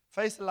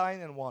 Faced a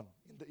lion and won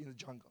in the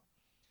jungle.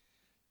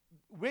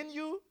 When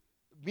you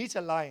meet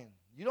a lion,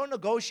 you don't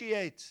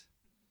negotiate.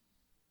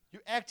 You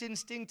act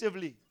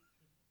instinctively.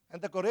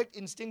 And the correct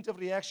instinctive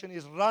reaction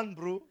is run,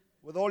 bro,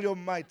 with all your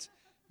might.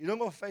 You don't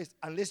go face,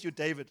 unless you're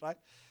David, right?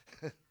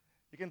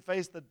 You can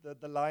face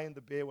the lion,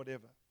 the bear,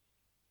 whatever.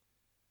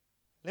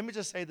 Let me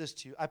just say this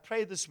to you. I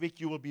pray this week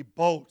you will be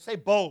bold. Say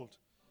bold.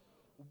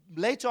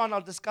 Later on,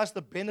 I'll discuss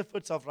the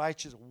benefits of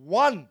righteousness.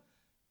 One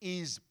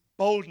is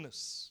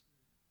boldness.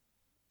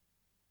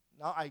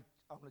 Now, I'm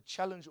going to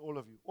challenge all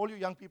of you. All you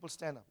young people,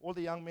 stand up. All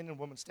the young men and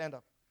women, stand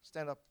up.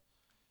 Stand up.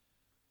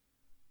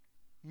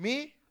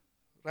 Me,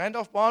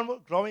 Randolph Barnwell,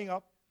 growing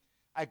up,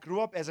 I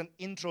grew up as an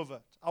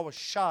introvert. I was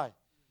shy.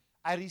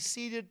 I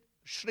receded,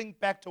 shrink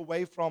backed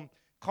away from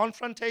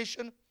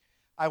confrontation.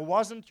 I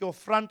wasn't your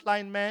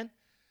frontline man.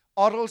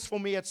 Orals for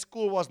me at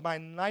school was my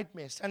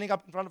nightmare. Standing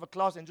up in front of a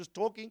class and just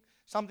talking,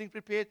 something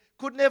prepared.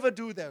 Could never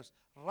do those.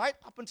 Right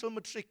up until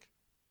matric.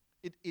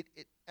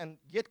 And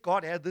yet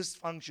God had this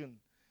function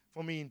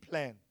for me in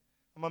plan.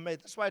 I'm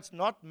amazed. That's why it's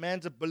not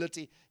man's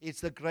ability.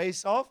 It's the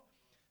grace of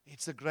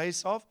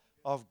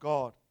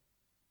God.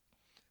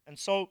 And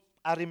so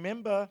I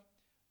remember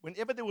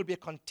whenever there would be a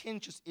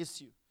contentious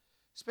issue,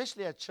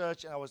 especially at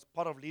church, and I was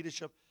part of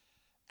leadership,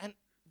 and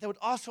they would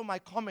ask for my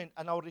comment,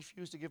 and I would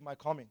refuse to give my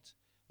comment,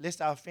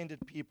 lest I offended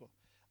people.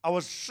 I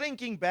was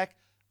shrinking back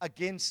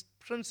against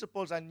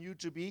principles I knew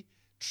to be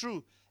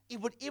true.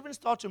 It would even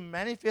start to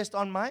manifest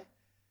on my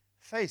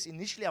face.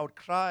 Initially, I would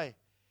cry,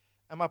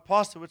 and my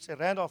pastor would say,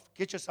 Randolph,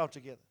 get yourself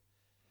together.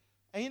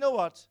 And you know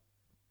what?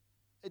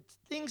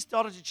 Things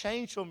started to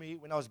change for me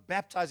when I was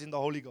baptized in the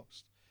Holy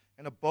Ghost,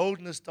 and a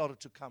boldness started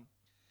to come.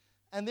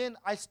 And then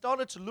I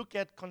started to look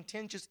at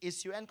contentious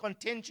issue and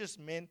contentious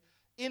men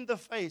in the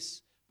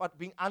face, but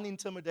being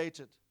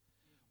unintimidated.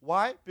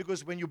 Why?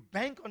 Because when you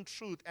bank on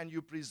truth and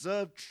you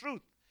preserve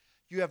truth,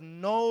 you have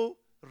no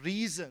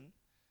reason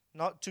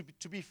not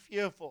to be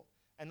fearful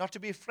and not to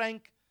be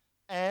frank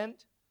and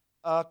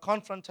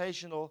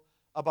confrontational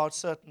about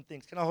certain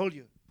things. Can I hold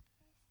you?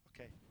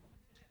 Okay.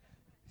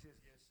 He says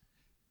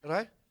yes.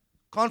 Right?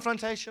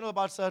 Confrontational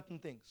about certain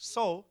things.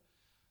 So,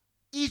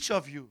 each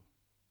of you,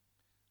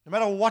 no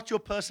matter what your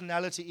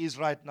personality is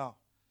right now,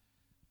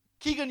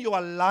 Keegan, you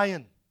are a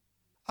lion.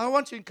 I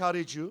want to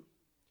encourage you.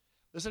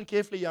 Listen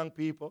carefully, young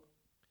people.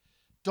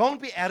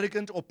 Don't be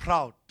arrogant or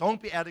proud.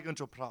 Don't be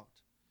arrogant or proud.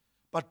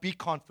 But be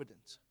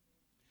confident.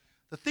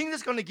 The thing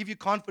that's going to give you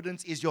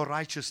confidence is your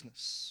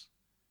righteousness.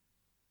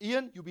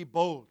 Ian, you be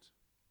bold.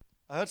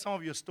 I heard some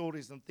of your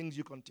stories and things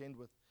you contend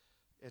with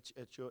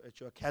at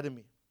your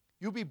academy.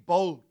 You be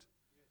bold.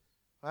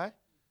 Right?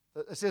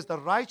 It says the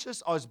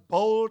righteous are as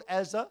bold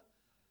as a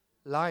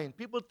lion.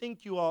 People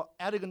think you are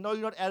arrogant. No,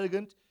 you're not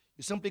arrogant.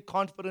 You're simply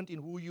confident in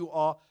who you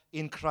are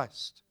in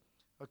Christ.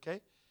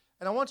 Okay?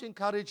 And I want to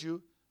encourage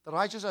you, the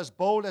righteous are as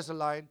bold as a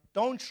lion.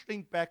 Don't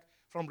shrink back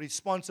from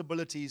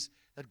responsibilities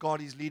that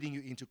God is leading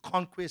you into.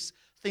 Conquests,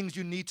 things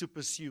you need to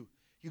pursue.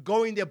 You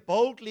go in there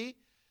boldly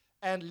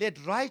and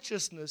let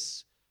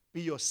righteousness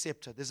be your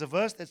scepter. There's a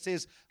verse that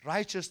says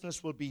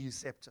righteousness will be his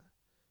scepter.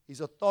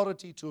 His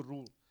authority to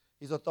rule.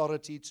 His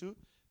authority to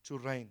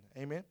reign.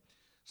 Amen?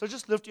 So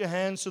just lift your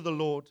hands to the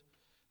Lord.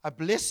 I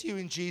bless you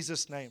in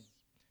Jesus' name.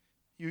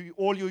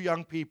 All you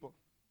young people.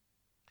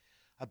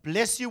 I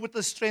bless you with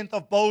the strength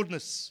of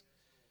boldness.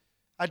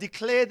 I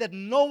declare that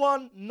no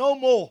one, no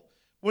more,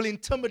 will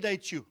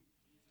intimidate you.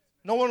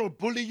 No one will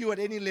bully you at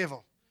any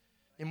level.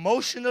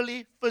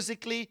 Emotionally,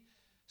 physically,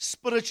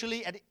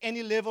 spiritually, at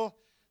any level.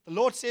 The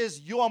Lord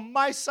says, you are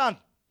my son.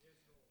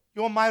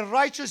 You are my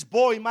righteous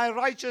boy, my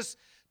righteous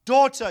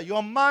daughter. You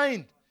are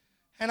mine.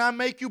 And I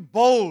make you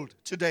bold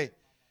today.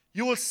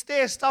 You will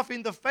stare stuff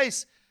in the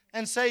face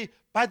and say,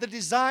 by the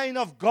design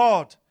of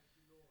God,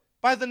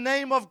 by the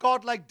name of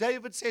God, like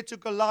David said to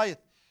Goliath,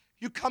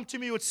 you come to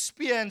me with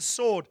spear and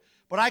sword,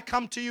 but I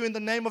come to you in the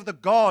name of the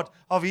God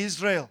of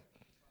Israel.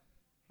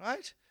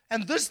 Right?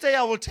 And this day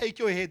I will take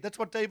your head. That's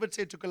what David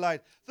said to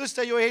Goliath. This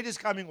day your head is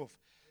coming off.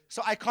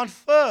 So I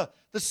confer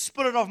the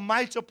spirit of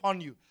might upon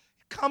you.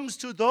 It comes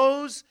to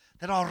those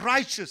that are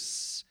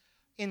righteous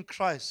in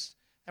Christ.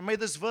 And may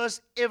this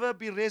verse ever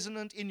be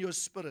resonant in your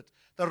spirit.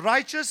 The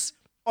righteous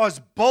are as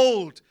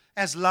bold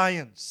as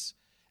lions,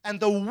 and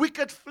the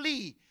wicked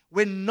flee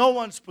when no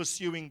one's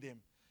pursuing them.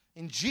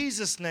 In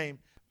Jesus' name,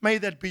 may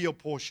that be your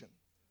portion.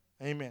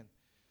 Amen.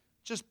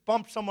 Just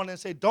bump someone and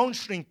say, don't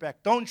shrink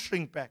back. Don't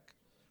shrink back.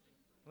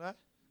 Right?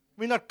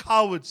 We're not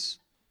cowards.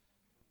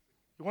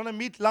 You want to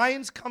meet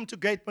lions? Come to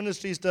Gate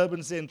Ministries,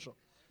 Durban Central.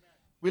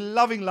 We're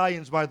loving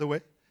lions, by the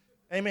way.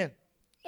 Amen.